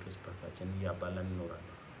እንደዚህ ፕሮስፐራችን ያባላን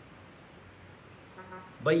እንኖራለን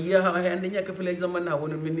በየ21ኛ ክፍለ ዘመን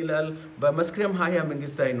አሁን ምን ይላል በመስከረም 20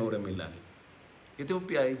 መንግስት አይኖርም ይላል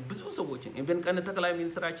ኢትዮጵያ ብዙ ሰዎችን ኢቨን ቀን ተከላይ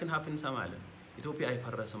ሚኒስትራችን ሀፍን ሰማለን ኢትዮጵያ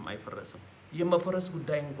አይፈረስም የመፈረስ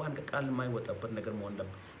ጉዳይ እንኳን ከቃል የማይወጣበት ነገር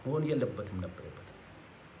መሆን የለበትም ነበርበት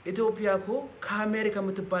ኢትዮጵያ እኮ ከአሜሪካ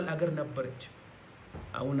የምትባል ሀገር ነበረች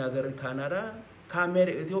አሁን ሀገር ካናዳ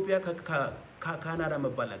ከአሜሪካ ኢትዮጵያ ከካናዳ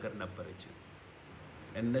መባል ሀገር ነበረች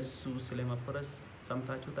እነሱ ስለመፈረስ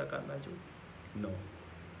ሰምታችሁ ታውቃላችሁ ነው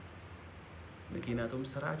ምክንያቱም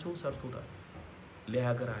ስራቸው ሰርቶታል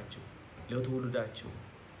ለሀገራቸው ለትውልዳቸው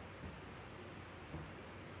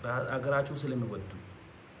አገራቸው ስለሚወዱ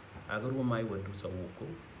አገሩ የማይወዱ ሰው እኮ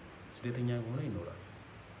ስደተኛ ሆኖ ይኖራል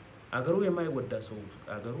አገሩ የማይወዳ ሰው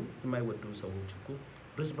አገሩ የማይወዱ ሰዎች እኮ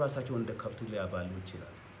ራሳቸው እንደ ከብቱ ሊያባሉ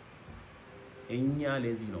ይችላል እኛ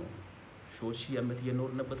ለዚህ ነው ሾሺ አመት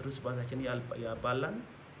የኖርንበት ራሳችን ያባላን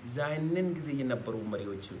ዛይንን ጊዜ የነበሩ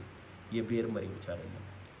መሪዎች የብሔር መሪዎች አይደለም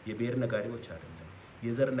የብሔር ነጋዴዎች አይደለም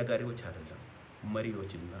የዘር ነጋዴዎች አይደለም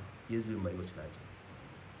መሪዎችና የህዝብ መሪዎች ናቸው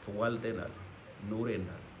ተዋልደናል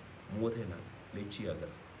ኖረናል ሞተናል ለቺ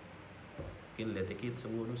ሀገር ግን ለጥቂት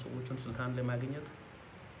ሰዎችን ስልጣን ለማግኘት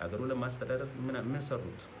አገሩ ለማስተዳደር ምን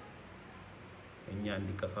ሰሩት እኛ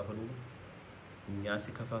እንዲከፋፈሉ እኛ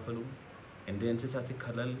ሲከፋፈሉ እንደ እንስሳት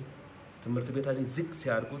ሲከለል ትምህርት ቤታችን ዝቅ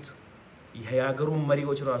ሲያርጉት የሀገሩን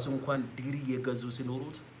መሪዎች ራሱ እንኳን ዲግሪ የገዙ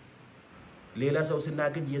ሲኖሩት ሌላ ሰው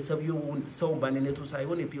ሲናገኝ የሰውየው ሰው ማንነቱ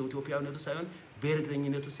ሳይሆን የኢትዮጵያዊነቱ ሳይሆን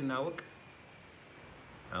ብሔርተኝነቱ ሲናወቅ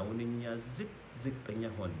አሁን እኛ ዝቅተኛ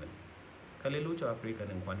ሆነን ከሌሎች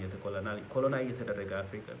አፍሪካን እንኳን ኮሎናይዝ የተደረገ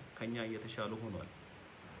አፍሪካን ከኛ የተሻለ ሆኗል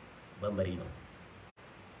በመሪ ነው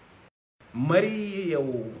መሪ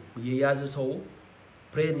የያዘ ሰው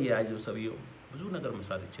ብሬን የያዘው ሰውየው ብዙ ነገር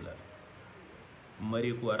መስራት ይችላል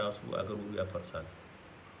መሪው ራሱ አገሩ ያፈርሳል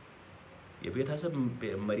የቤተሰብ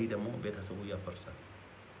መሪ ደግሞ ቤተሰቡ ያፈርሳል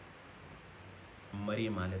መሪ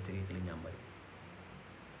ማለት ትክክለኛ መሪ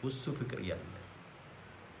ውስጡ ፍቅር ያለ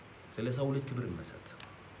ስለ ሰው ልጅ ክብር መስጠት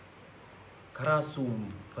ከራሱ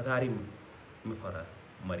ፈጣሪም መፈራ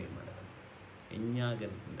መሪ ማለት ነው እኛ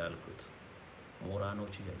ግን እንዳልኩት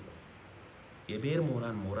ሞራኖች ያለው የብሔር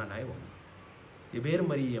ሞራን አይሆንም የብሔር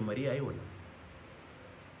መሪ አይሆንም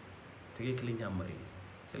ትክክለኛ መሪ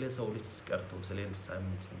ስለ ሰው ልጅ ቀርቶ ስለ እንስሳ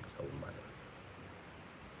የሚጨንቅ ሰው ማለት ነው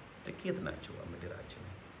ጥቂት ናቸው አምድራችን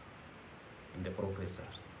እንደ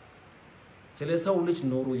ፕሮፌሰር ስለ ሰው ልጅ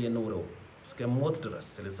ኖሩ የኖረው እስከ ሞት ድረስ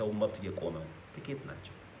ስለ ሰው መብት የቆመው ጥቂት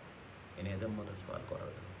ናቸው እኔ ደግሞ ተስፋ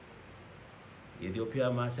አልቆረጥም የኢትዮጵያ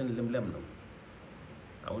ማሰን ለምለም ነው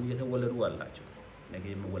አሁን የተወለዱ አላቸው ነገ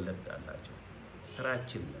የሚወለድ አላቸው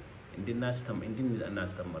ስራችን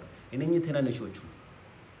እንድናስተምር እነኚህ ተናነሾቹ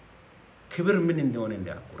ክብር ምን እንደሆነ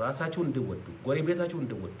እንዲያውቁ ራሳቸውን እንዲወዱ ጎረቤታቸውን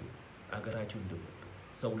እንዲወዱ አገራቸውን እንዲወዱ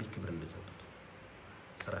ሰው ልጅ ክብር እንዲሰጡት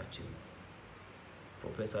ስራችን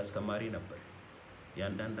ፕሮፌሰር አስተማሪ ነበር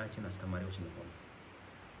ያንዳንዳችን አስተማሪዎች ነን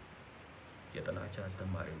የጥላቻ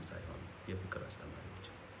አስተማሪም ሳይሆን የፍቅር አስተማሪዎች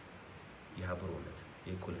የአብሮነት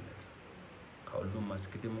የእኩልነት ከሁሉም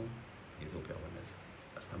አስቀድሞ የኢትዮጵያዊነት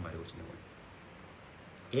አስተማሪዎች ነን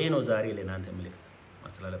ይሄ ነው ዛሬ ለእናንተ መልእክት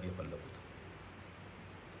ማስተላለፍ የፈለኩት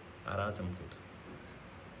አራዘምኩት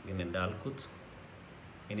ግን እንዳልኩት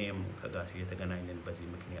እኔም ከጋሽ የተገናኘን በዚህ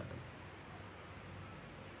ምክንያት ነው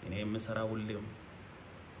እኔም የምሰራው ሁሌም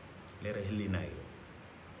ለህሊናዬ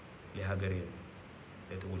ለሀገሬ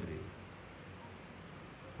ለትውልዴ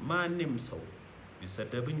ማንም ሰው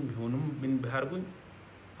ቢሰደብኝ ቢሆንም ምን ቢያርጉኝ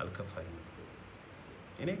አልከፋኝም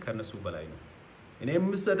እኔ ከነሱ በላይ ነው እኔ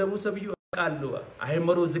የምሰደቡ ሰብዩ አቃሉ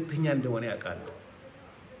አይመሮ ዝቅተኛ እንደሆነ ያቃሉ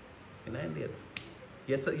እና እንዴት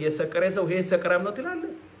የሰከረ ሰው ይሄ ሰከራም ነው ትላለ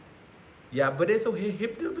ያበደ ሰው ይሄ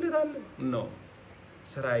ሄብድ ብለታለ ነው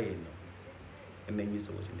ስራዬ ነው እነኚህ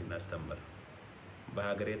ሰዎች እንድናስተምር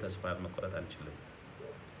በሀገሬ ተስፋ መቆረጥ አንችልም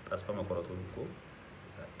ተስፋ መቆረጡ እኮ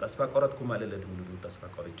ተስፋ ቆረጥኩ ማለት ለትውልዱ ተስፋ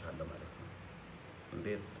ቆርጫለሁ ማለት ነው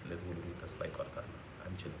እንዴት ለትውልዱ ተስፋ ይቆርጣል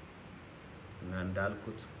አንችልም እና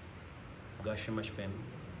እንዳልኩት ጋሽ መስፍን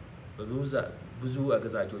ብዙ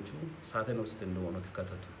አገዛጆቹ ሳተን ውስጥ እንደሆነ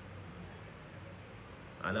ተከተቱ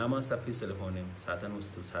አላማ ሰፊ ስለሆነ ሳተን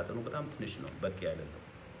ውስጥ ሳተኑ በጣም ትንሽ ነው በቂ አይደለም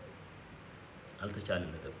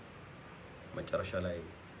አልተቻለለትም መጨረሻ ላይ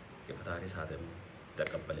የፈጣሪ ሳተን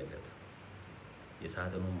ተቀበለለት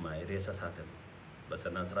የሳተኑ ማይሬሳ ሳተን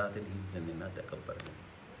በሰና ስራትን ይዝንና ተቀበለ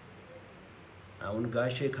አሁን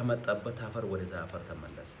ጋሼ ከመጣበት አፈር ወደ ዛፈር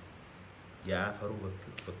ተመለሰ ያፈሩ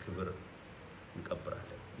በክብር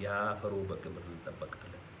እንቀበራለን ያፈሩ በክብር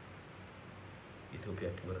እንጠበቃለን ኢትዮጵያ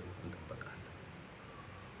ክብር እንጠበቃለን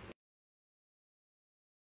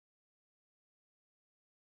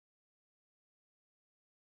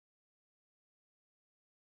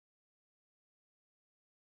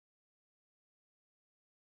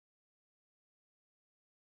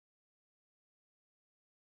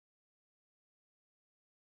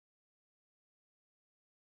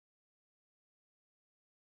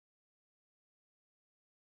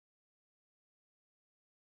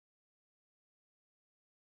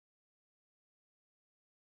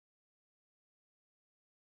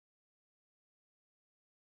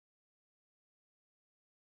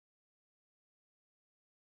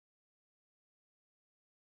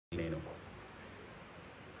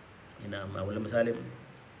እና አሁን ለምሳሌ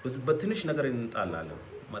በትንሽ ነገር እንጣላለን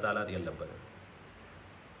መጣላት የለበትም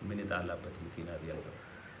ምን ይጣላበት ምክንያት የለም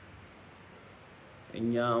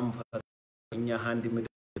እኛ አንድ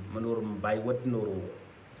መኖር ባይወድ ኖሮ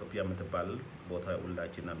ኢትዮጵያ የምትባል ቦታ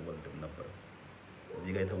ሁላችን አንወልድም ነበር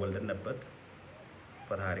እዚህ ጋር የተወለድንበት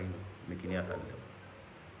ፈጣሪ ምክንያት አለ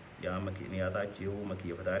ያ ምክንያታቸው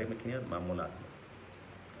የፈጣሪ ምክንያት ማሞላት ነው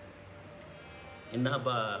እና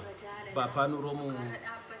በፓኖሮሙ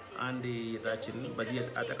አንድ የታችን በዚህ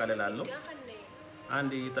አጠቃለላለሁ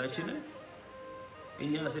አንድ የታችን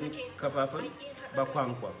እኛ ስንከፋፈል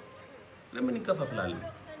በቋንቋ ለምን እንከፋፍላለን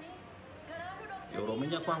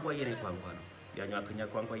የኦሮምኛ ቋንቋ የኔ ቋንቋ ነው ያኛው ከኛ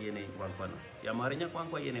ቋንቋ የኔ ቋንቋ ነው የአማርኛ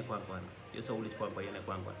ቋንቋ የኔ ቋንቋ ነው የሰው ልጅ ቋንቋ የኔ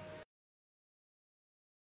ቋንቋ ነው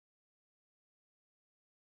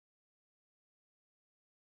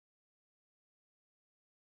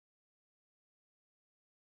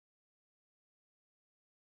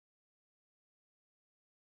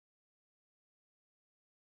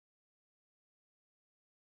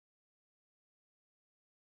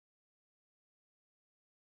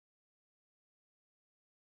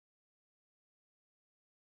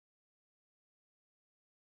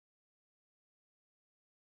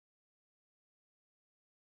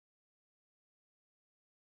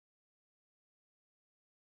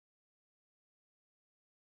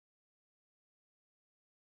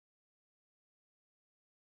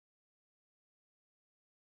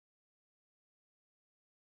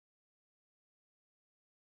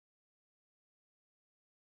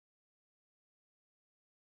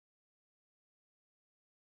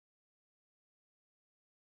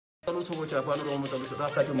Kalau semua cara panu Roma tahu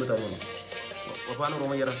rasa cuma tahu no. Panu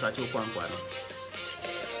Roma ya rasa cuma kuang-kuang.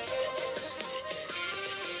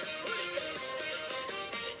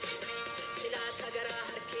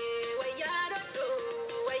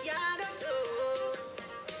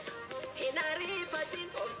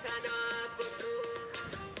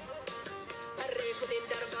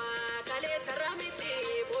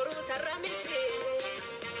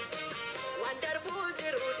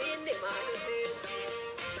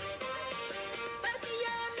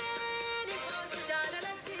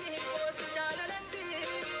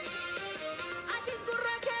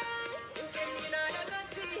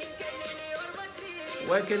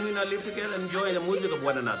 Why can we not live together and enjoy the music of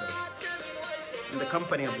one another, in the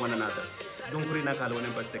company of one another? Dunkuri na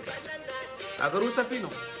kalone pasteka. Agaru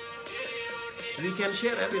sapino. We can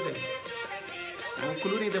share everything,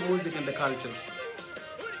 including the music and the culture.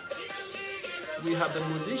 We have the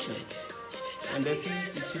musician and the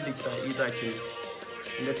Idachi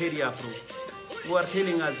and the Teddy Afro who are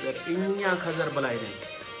telling us that Inya Kazar Balaiden,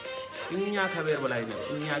 Inya Kaver Balaiden,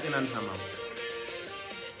 Inya Ganan Sama.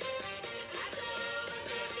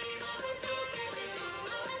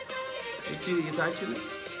 Itachi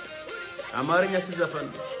Amarinya Sizafan,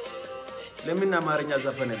 Lemina Marinya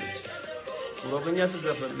Zafanelli, Robinya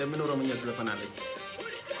Sizafan, Lemino Rominya Zafanelli.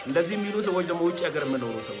 And does he use a word of which agar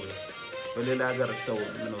Menoro so well? Lagar so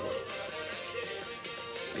Menoro.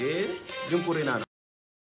 Eh, Jumpurina.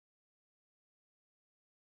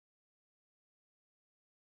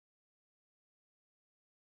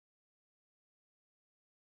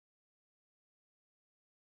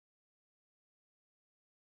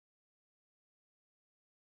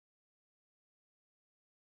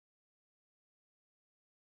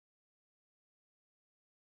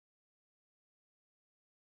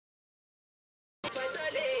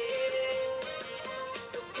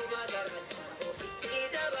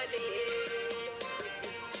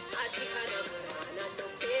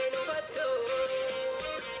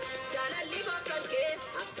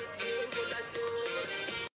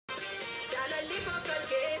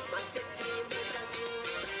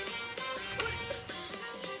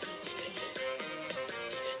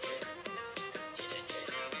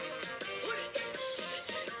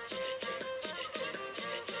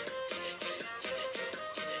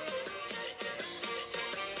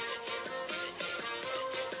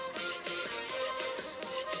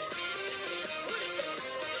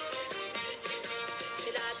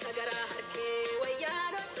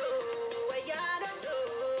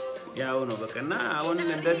 ያው ነው በቀና አሁን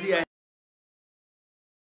እንደዚህ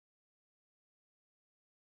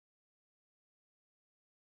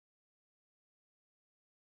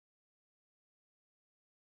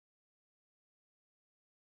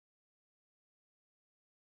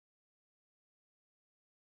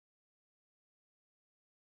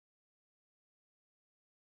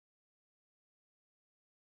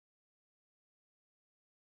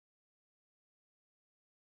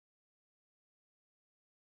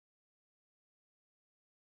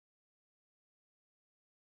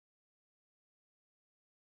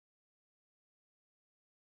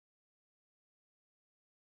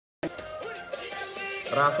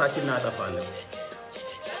ራሳችንን እናጠፋለን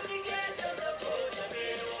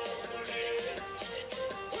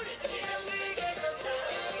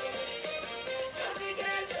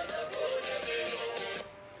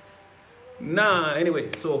ና anyway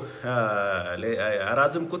so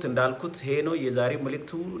አራዝምኩት እንዳልኩት ሄ ነው የዛሬ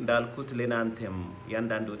መልእክቱ እንዳልኩት ለናንተም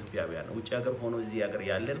ያንዳንዱ ኢትዮጵያውያን ውጭ ሀገር ሆኖ እዚህ ሀገር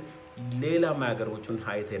ያለን ሌላ ማገሮቹን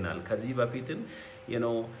ሃይተናል ከዚህ በፊትን you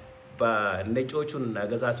know በነጮቹን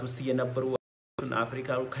አገዛዝ ውስጥ የነበሩ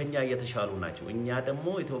አፍሪካ ከኛ እየተሻሉ ናቸው እኛ ደግሞ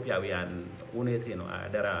ኢትዮጵያውያን እውነቴ ነው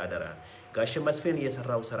አደራ ጋሽ መስፍን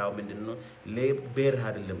የሰራው ስራው ምንድነው ለብሔር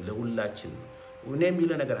አይደለም ለሁላችን እኔ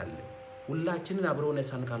የሚለው ነገር አለ ሁላችንን አብረው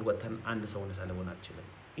ነሳን ካልወጣን አንድ ሰው ነሳ ለሆነ አይችልም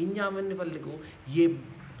እኛ ምን ፈልገው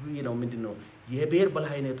ምንድነው የብሔር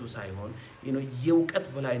በላይነቱ ሳይሆን የውቀት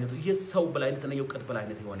በላይነቱ የሰው በላይነትና የውቀት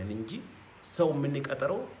በላይነት ይሆነን እንጂ ሰው ምን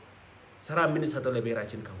ይቀጠረው ስራ ምን ሰጠው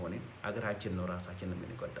ለብሔራችን ከሆነ አገራችን ነው ራሳችንን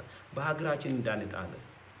ምን ይቆዳ በአገራችን እንዳንጣለ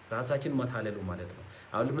ራሳችን መታለሉ ማለት ነው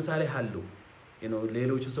አሁን ለምሳሌ ሀሉ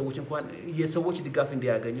ሌሎቹ ሰዎች እንኳን የሰዎች ድጋፍ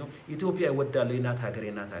እንዲያገኙ ኢትዮጵያ ይወዳሉ የናት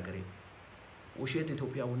ሀገሬ ውሸት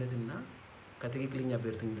ኢትዮጵያውነትና ከትክክለኛ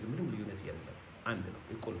ብሔርተኝነት ምንም ልዩነት የለም አንድ ነው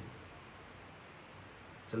እኩል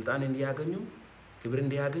ስልጣን እንዲያገኙ ክብር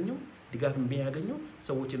እንዲያገኙ ድጋፍ እንዲያገኙ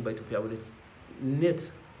ሰዎችን በኢትዮጵያውነት ነት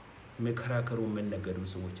መከራከሩ መነገዱ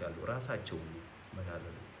ሰዎች አሉ ራሳቸው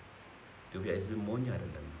መታለሉ ኢትዮጵያ ህዝብ ሞኝ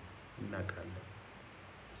አይደለም እናቃለን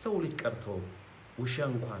ሰው ልጅ ቀርቶ ውሻ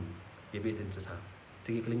እንኳን የቤት እንስሳ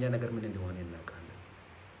ትክክለኛ ነገር ምን እንደሆነ እናቃለን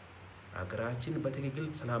አገራችን በትክክል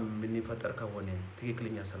ሰላም ምን ይፈጠር ከሆነ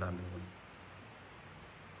ትክክለኛ ሰላም ይሆን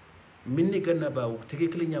ምን ይገነባው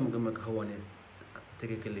ትክክለኛ ምግብ ከሆነ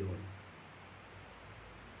ትክክል ይሆን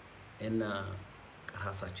እና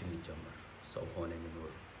ራሳችን ይጀምር ሰው ሆነ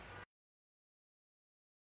የሚኖር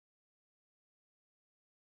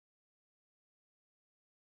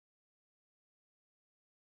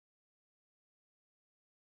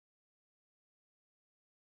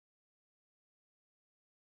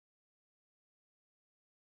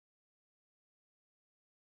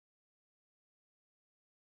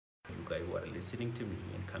who are listening to me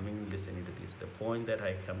and coming listening to this the point that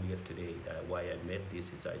I come here today why I made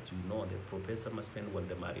this is I do know that Professor Mesfin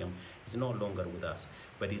Mariam is no longer with us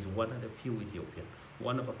but he's one of the few Ethiopian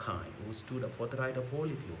one of a kind who stood up for the right of all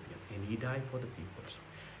Ethiopian and he died for the people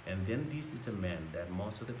and then this is a man that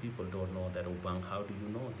most of the people don't know that Obansg how do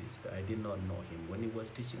you know this I did not know him when he was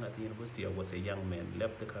teaching at the university I was a young man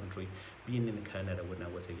left the country being in Canada when I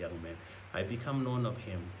was a young man I become known of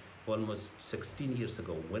him almost 16 years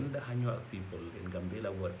ago when the Hanyuak people in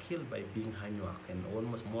Gambela were killed by being Hanyuak and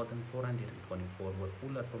almost more than 424 were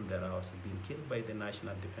pulled out from their house and being killed by the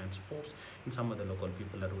National Defense Force and some of the local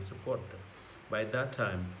people that would support them. By that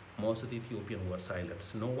time, most of the Ethiopians were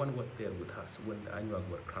silenced. No one was there with us when the Hanyuak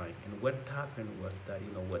were crying. And what happened was that,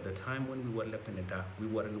 at the time when we were left in the dark, we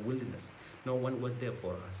were in the wilderness. No one was there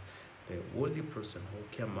for us. The only person who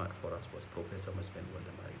came out for us was Professor Mesfin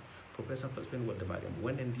Mariam. Professor Mesfin Mariam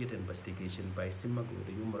went and did an investigation by Simagu,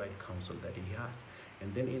 the Human Rights Council that he has.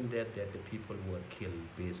 And then in that the people were killed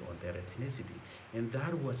based on their ethnicity. And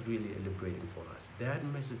that was really liberating for us. That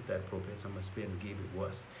message that Professor Mesfin gave it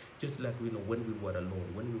was just like when we were alone,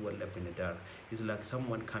 when we were left in the dark, it's like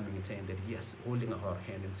someone coming and saying that yes, holding our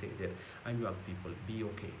hand and saying that Anuak people, be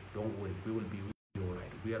okay, don't worry, we will be all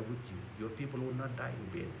right, we are with you. Your people will not die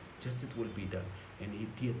in vain. Justice will be done. And he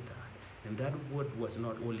did that. And that word was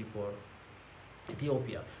not only for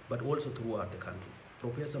Ethiopia, but also throughout the country.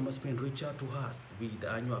 Professor Mesfin reached out to us, we the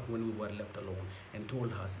Anuak, when we were left alone, and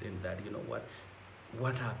told us that,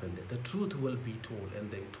 what happened? The truth will be told,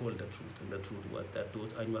 and they told the truth. And the truth was that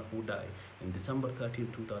those Anuak who died in December 13,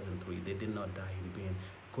 2003, they did not die in vain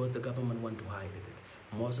because the government wanted to hide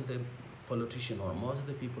it. Most of the politicians or most of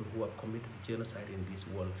the people who have committed genocide in this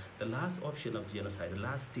world, the last option of genocide, the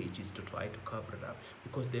last stage is to try to cover it up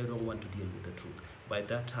because they don't want to deal with the truth. By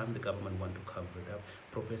that time, the government wanted to cover it up.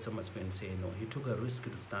 Professor Mesfin said no, he took a risk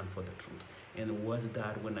to stand for the truth. And it was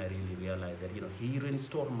that when I really realized that, he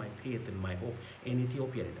restored my faith and my hope in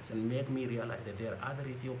Ethiopianness and made me realize that there are other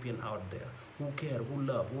Ethiopians out there who care, who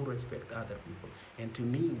love, who respect other people. And to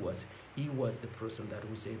me, he was the person that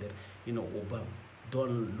who said that, Obansg,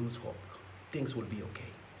 don't lose hope. Things will be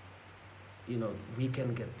okay. We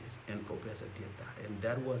can get this. And Professor did that. And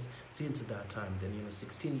that was since that time, then,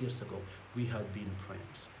 16 years ago, we have been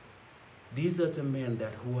friends. This is a man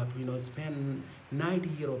that who have, spent 90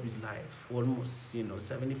 years of his life, almost,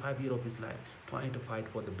 75 years of his life, trying to fight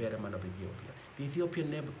for the betterment of Ethiopia. The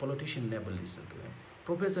Ethiopian politician never listened to him.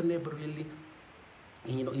 Professor never really,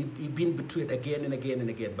 he been betrayed again and again and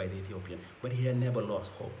again by the Ethiopian, but he had never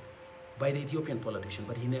lost hope. By the Ethiopian politician,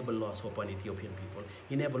 but he never lost hope on Ethiopian people.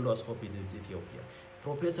 He never lost hope in Ethiopia.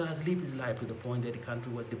 Professor has lived his life to the point that the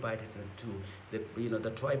country was divided into two.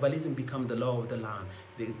 The tribalism become the law of the land.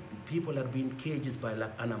 The people are being caged by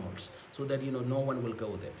like animals, so that no one will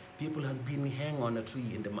go there. People has been hang on a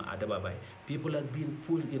tree in the Adababai. People has been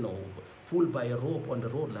pushed, pulled by a rope on the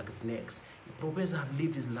road like snakes. The professor have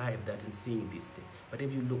lived his life that in seeing this thing. But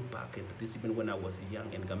if you look back into this, even when I was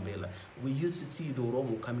young in Gambela, we used to see the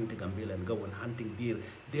Oromo coming to Gambela and go and hunting deer.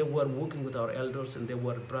 They were working with our elders and they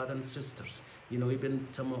were brothers and sisters. You know, even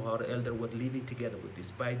some of our elders were living together with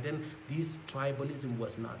this. By then, this tribalism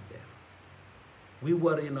was not there. We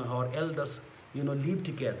were, you know, our elders, you know, live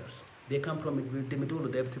together. They come from the middle,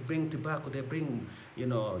 they have to bring tobacco, they bring, you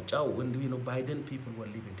know, chow, and, you know, by then people were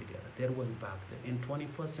living together. That was back then. In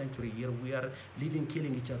 21st century here, we are living,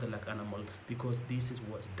 killing each other like animals because this is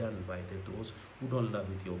what's done by those who don't love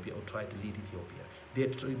Ethiopia or try to lead Ethiopia. They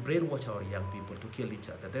brainwash our young people to kill each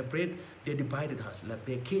other. They divided us, like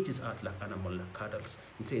they cages us like animals, like cattle,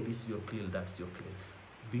 and say, this is your kill, that's your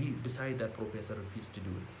kill. Beside that, Professor refused to do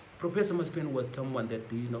it. Professor Mesfin was someone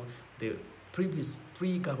that, you know, the previous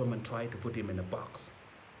three government tried to put him in a box.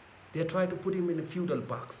 They tried to put him in a feudal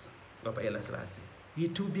box of Haile Selassie. He's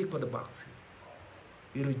too big for the box.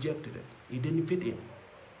 He rejected it. He didn't fit in.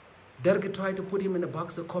 Derg tried to put him in a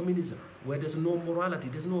box of communism, where there's no morality,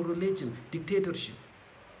 there's no religion, dictatorship.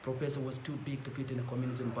 Professor was too big to fit in a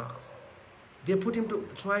communism box. They put him to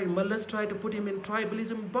try, Mullahs tried to put him in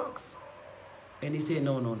tribalism box. And he said,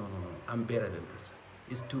 no, I'm better than this.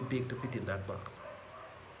 It's too big to fit in that box.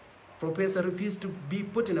 Professor refused to be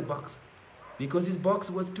put in a box because his box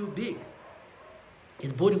was too big.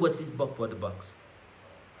 His body was too big for the box.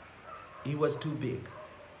 He was too big.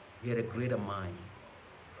 He had a greater mind,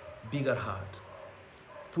 bigger heart,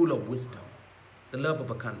 full of wisdom, the love of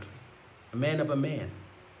a country, a man of a man,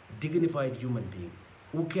 a dignified human being,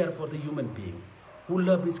 who cared for the human being, who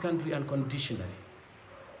loved his country unconditionally.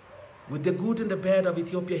 With the good and the bad of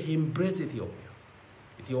Ethiopia, he embraced Ethiopia.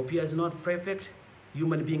 Ethiopia is not perfect.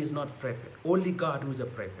 Human being is not perfect. Only God who is a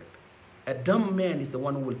perfect. A dumb man is the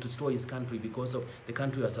one who will destroy his country because of the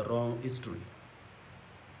country has a wrong history.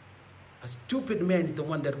 A stupid man is the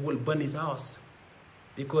one that will burn his house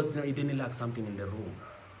because, you know, he didn't like something in the room.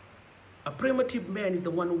 A primitive man is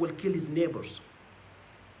the one who will kill his neighbors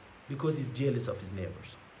because he's jealous of his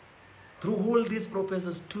neighbors. Through all these,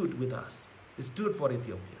 professors stood with us. He stood for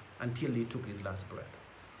Ethiopia until he took his last breath.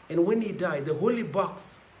 And when he died, the holy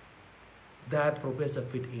box that professor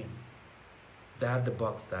fit in, that the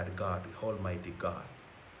box that God, Almighty God,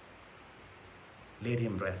 let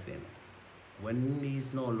him rest in it. When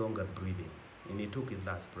he's no longer breathing and he took his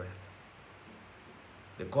last breath,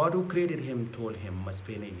 the God who created him told him,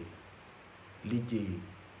 Maspene, Liji,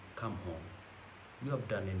 come home. You have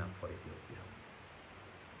done enough for Ethiopia.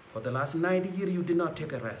 For the last 90 years, you did not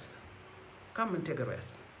take a rest. Come and take a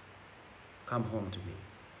rest. Come home to me.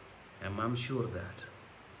 And I'm sure that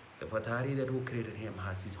the Patari that who created him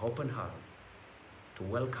has his open heart to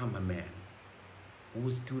welcome a man who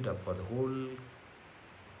stood up for the whole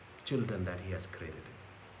children that he has created.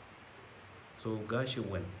 So Gashi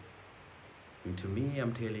went. And to me,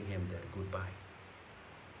 I'm telling him that goodbye.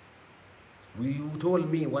 You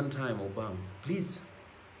told me one time, Obang, please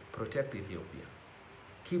protect Ethiopia.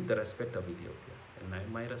 Keep the respect of Ethiopia.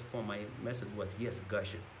 And my response, my message was, yes,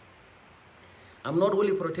 Gashi. I'm not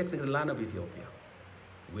only protecting the land of Ethiopia.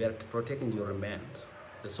 We are protecting your remains.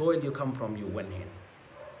 The soil you come from, you went in.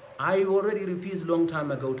 I already refused long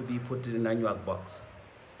time ago to be put in a Nanyuak box,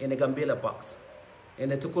 in a Gambela box,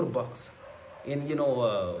 in a Tukur box, in, you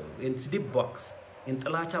know, in Sidip box, in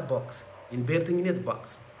Talacha box, in Bertinginet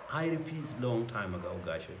box. I refused long time ago,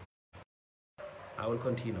 Gashi. I will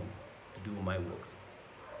continue to do my works.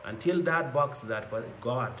 Until that box that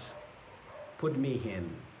God put me in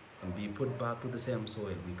and be put back to the same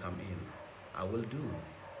soil we come in, I will do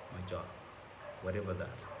my job, whatever that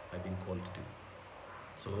I've been called to do.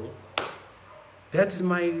 So that is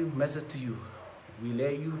my message to you. We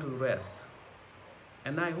lay you to rest.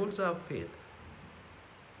 And I also have faith.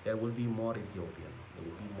 There will be more Ethiopian. There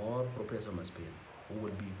will be more Professor Mesfin who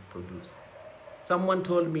will be produced. Someone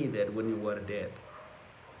told me that when you were dead,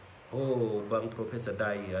 oh, Bang Professor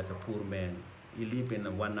died as a poor man. He lived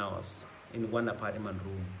in one house, in one apartment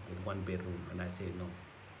room with one bedroom. And I said, no.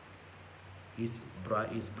 His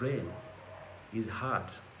brain, his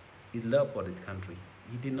heart, his love for the country.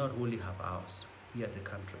 He did not only have a house, he had a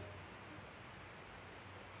country.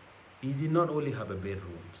 He did not only have a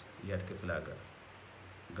bedrooms, he had Keflaga.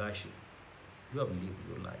 Gashi, you have lived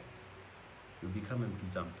your life. You become an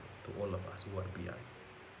example to all of us who are behind.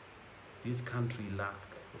 This country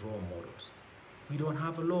lacks role models. We don't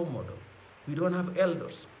have a role model. We don't have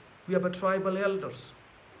elders. We have a tribal elders,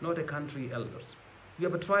 not a country elders. We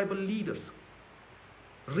have a tribal leaders,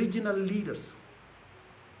 regional leaders.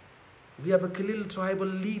 We have a Khalil tribal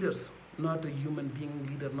leaders, not a human being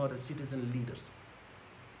leader, not a citizen leaders.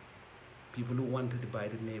 People who want to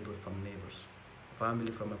divide neighbor from neighbors,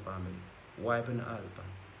 family from a family, wife and husband,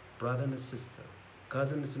 brother and sister,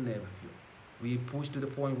 cousins and nephew. We push to the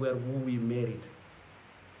point where who we married,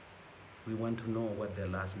 we want to know what their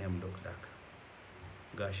last name looked like.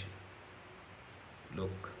 Gosh,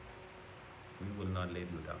 look, we will not let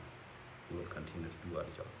you down. We will continue to do our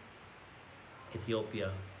job.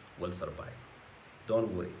 Ethiopia will survive.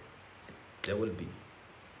 Don't worry. There will be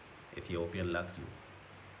Ethiopian like you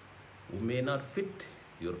who may not fit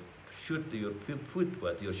your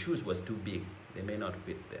shoes was too big. They may not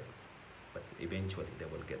fit there, but eventually they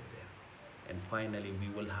will get there. And finally, we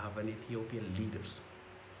will have an Ethiopian leaders.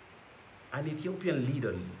 An Ethiopian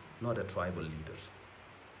leader, not a tribal leaders,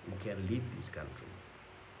 who can lead this country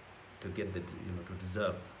to get the, to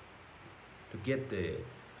deserve, to get the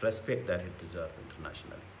respect that it deserves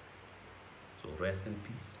internationally. So rest in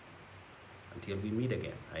peace until we meet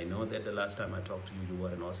again. I know that the last time I talked to you, you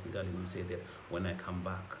were in hospital and you said that when I come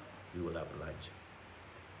back, we will have lunch.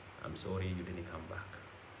 I'm sorry you didn't come back.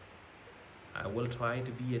 I will try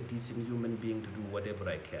to be a decent human being to do whatever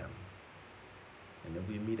I can. And if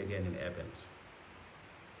we meet again in Evans,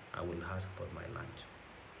 I will ask for my lunch.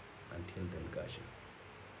 Until then, Gasha,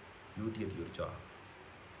 you did your job.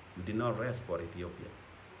 You did not rest for Ethiopia.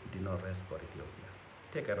 You did not rest for Ethiopia.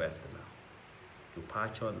 Take a rest now. You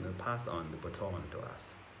pass on the baton to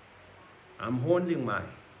us. I'm holding mine.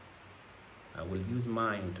 I will use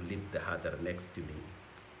mine to lead the other next to me.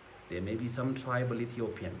 There may be some tribal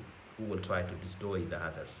Ethiopian who will try to destroy the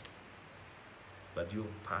others. But you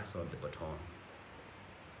pass on the baton.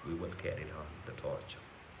 We will carry on the torch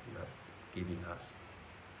you are giving us.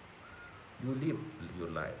 You live your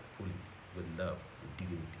life fully with love, with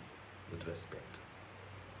dignity, with respect.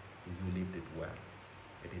 You lived it well.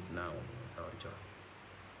 It is now our job.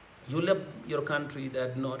 You love your country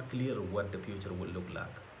that not clear what the future will look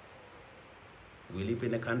like. We live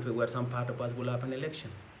in a country where some part of us will have an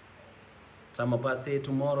election. Some of us say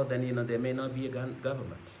tomorrow, then there may not be a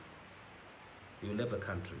government. You live a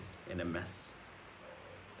country in a mess.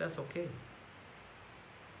 That's okay.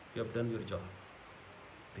 You have done your job.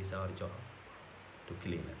 It is our job to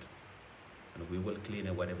clean it. And we will clean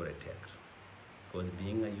it whatever it takes. Because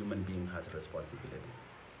being a human being has a responsibility.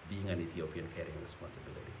 Being an Ethiopian carrying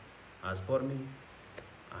responsibility. As for me,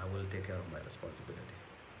 I will take care of my responsibility.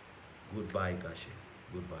 Goodbye, Gashi.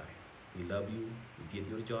 Goodbye. We love you. You did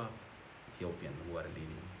your job. Ethiopians who are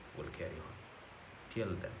leaving will carry on. Till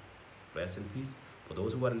then, rest in peace. For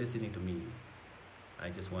those who are listening to me, I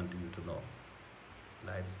just want you to know,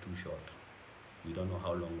 life is too short. We don't know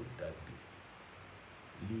how long would that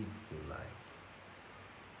be. Live your life.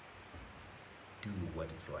 Do what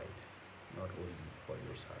is right, not only for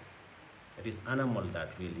yourself. It is animal that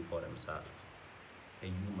really for himself. A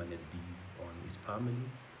human is beyond his family,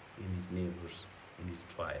 in his neighbors, in his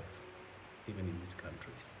tribe, even in his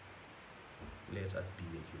countries. Let us be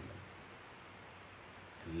a human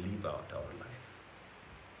and live out our life.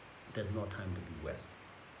 There's no time to be wasted.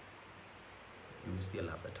 You still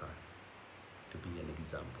have the time to be an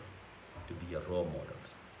example, to be a role model.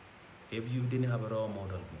 If you didn't have a role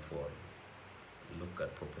model before, look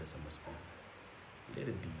at Professor Mesfin. Let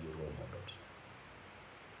it be your role models.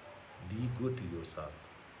 Be good to yourself.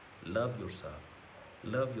 Love yourself.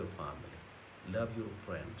 Love your family. Love your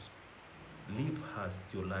friends. Live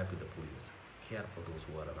your life to the fullest. Care for those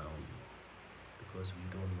who are around you. Because you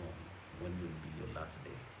don't know when will be your last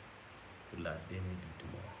day. Your last day may be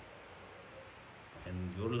tomorrow.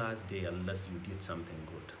 And your last day, unless you did something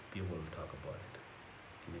good, people will talk about it.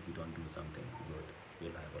 And if you don't do something good,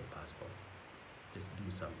 your life will pass by. Just do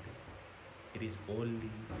something. It is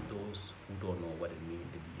only those who don't know what it means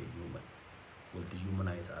to be a human will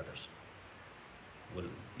dehumanize others, will,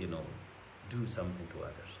 do something to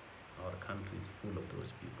others. Our country is full of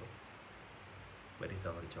those people. But it's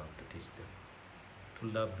our job to teach them to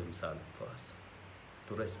love themselves first,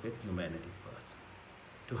 to respect humanity first,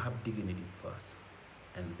 to have dignity first,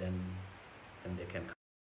 and then they can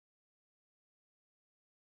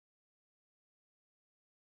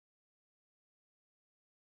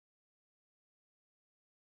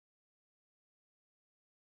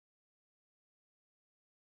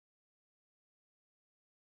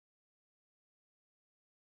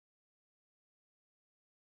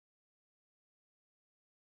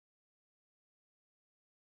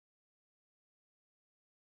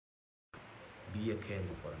be a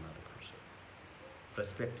caring for another person.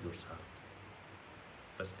 Respect yourself.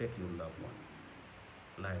 Respect your loved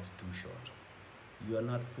one. Life is too short. You are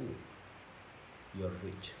not full. You are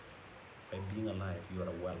rich. By being alive, you are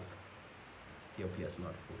a wealth. Ethiopia is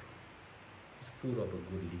not full. It's full of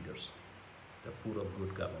good leaders. It's full of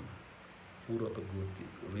good government. full of a good,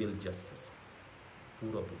 real justice,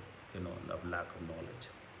 full of, of lack of knowledge.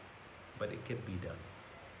 But it can be done.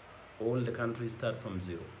 All the countries start from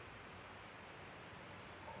zero.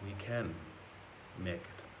 We can make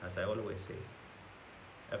it, as I always say.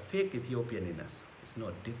 A fake Ethiopianness is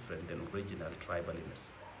not different than original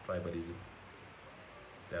tribalism.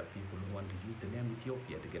 There are people who want to use the name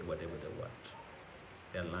Ethiopia to get whatever they want.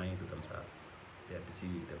 They are lying to themselves. They are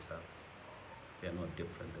deceiving themselves. They are not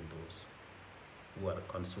different than those who are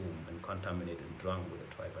consumed and contaminated and drunk with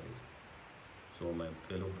the tribalism. So my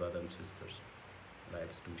fellow brothers and sisters, life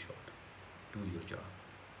is too short. Do your job.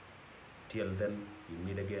 Till then, we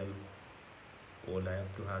meet again. All I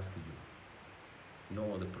have to ask you,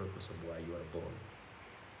 know the purpose of why you are born.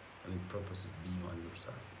 And the purpose is beyond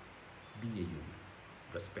yourself. Be a human.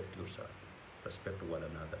 Respect yourself. Respect one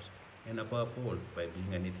another. And above all, by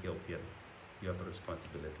being an Ethiopian, you have a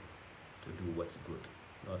responsibility to do what's good,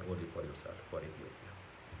 not only for yourself, for Ethiopia.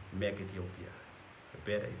 Make Ethiopia a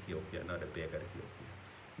better Ethiopia, not a bigger Ethiopia.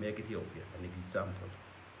 Make Ethiopia an example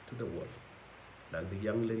to the world. Like the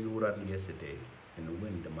young lady who ran yesterday and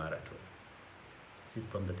won the marathon. She's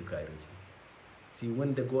from the Tigray region. She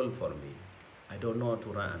won the goal for me. I don't know how to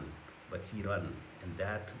run, but she ran, and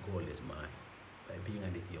that goal is mine, by being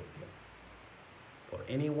an Ethiopian. For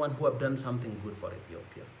anyone who have done something good for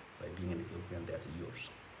Ethiopia, by being an Ethiopian, that's yours.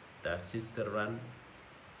 That sister run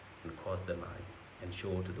and cross the line and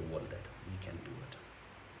show to the world that we can do it.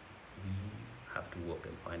 We have to work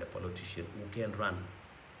and find a politician who can run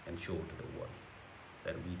and show to the world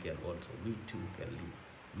that we too can lead.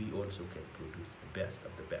 We also can produce the best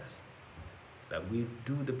of the best. That we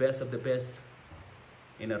do the best of the best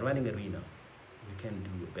in a running arena, we can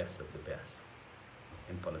do the best of the best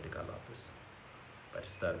in political office. But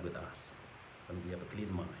start with us, when we have a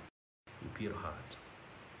clean mind, a pure heart,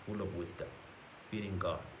 full of wisdom, fearing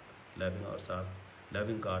God, loving ourselves,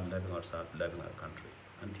 loving God, loving ourselves, loving our country.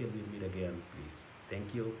 Until we meet again, please.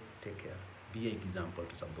 Thank you. Take care. Be an example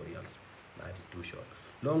to somebody else. Life is too short.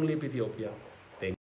 Long live Ethiopia.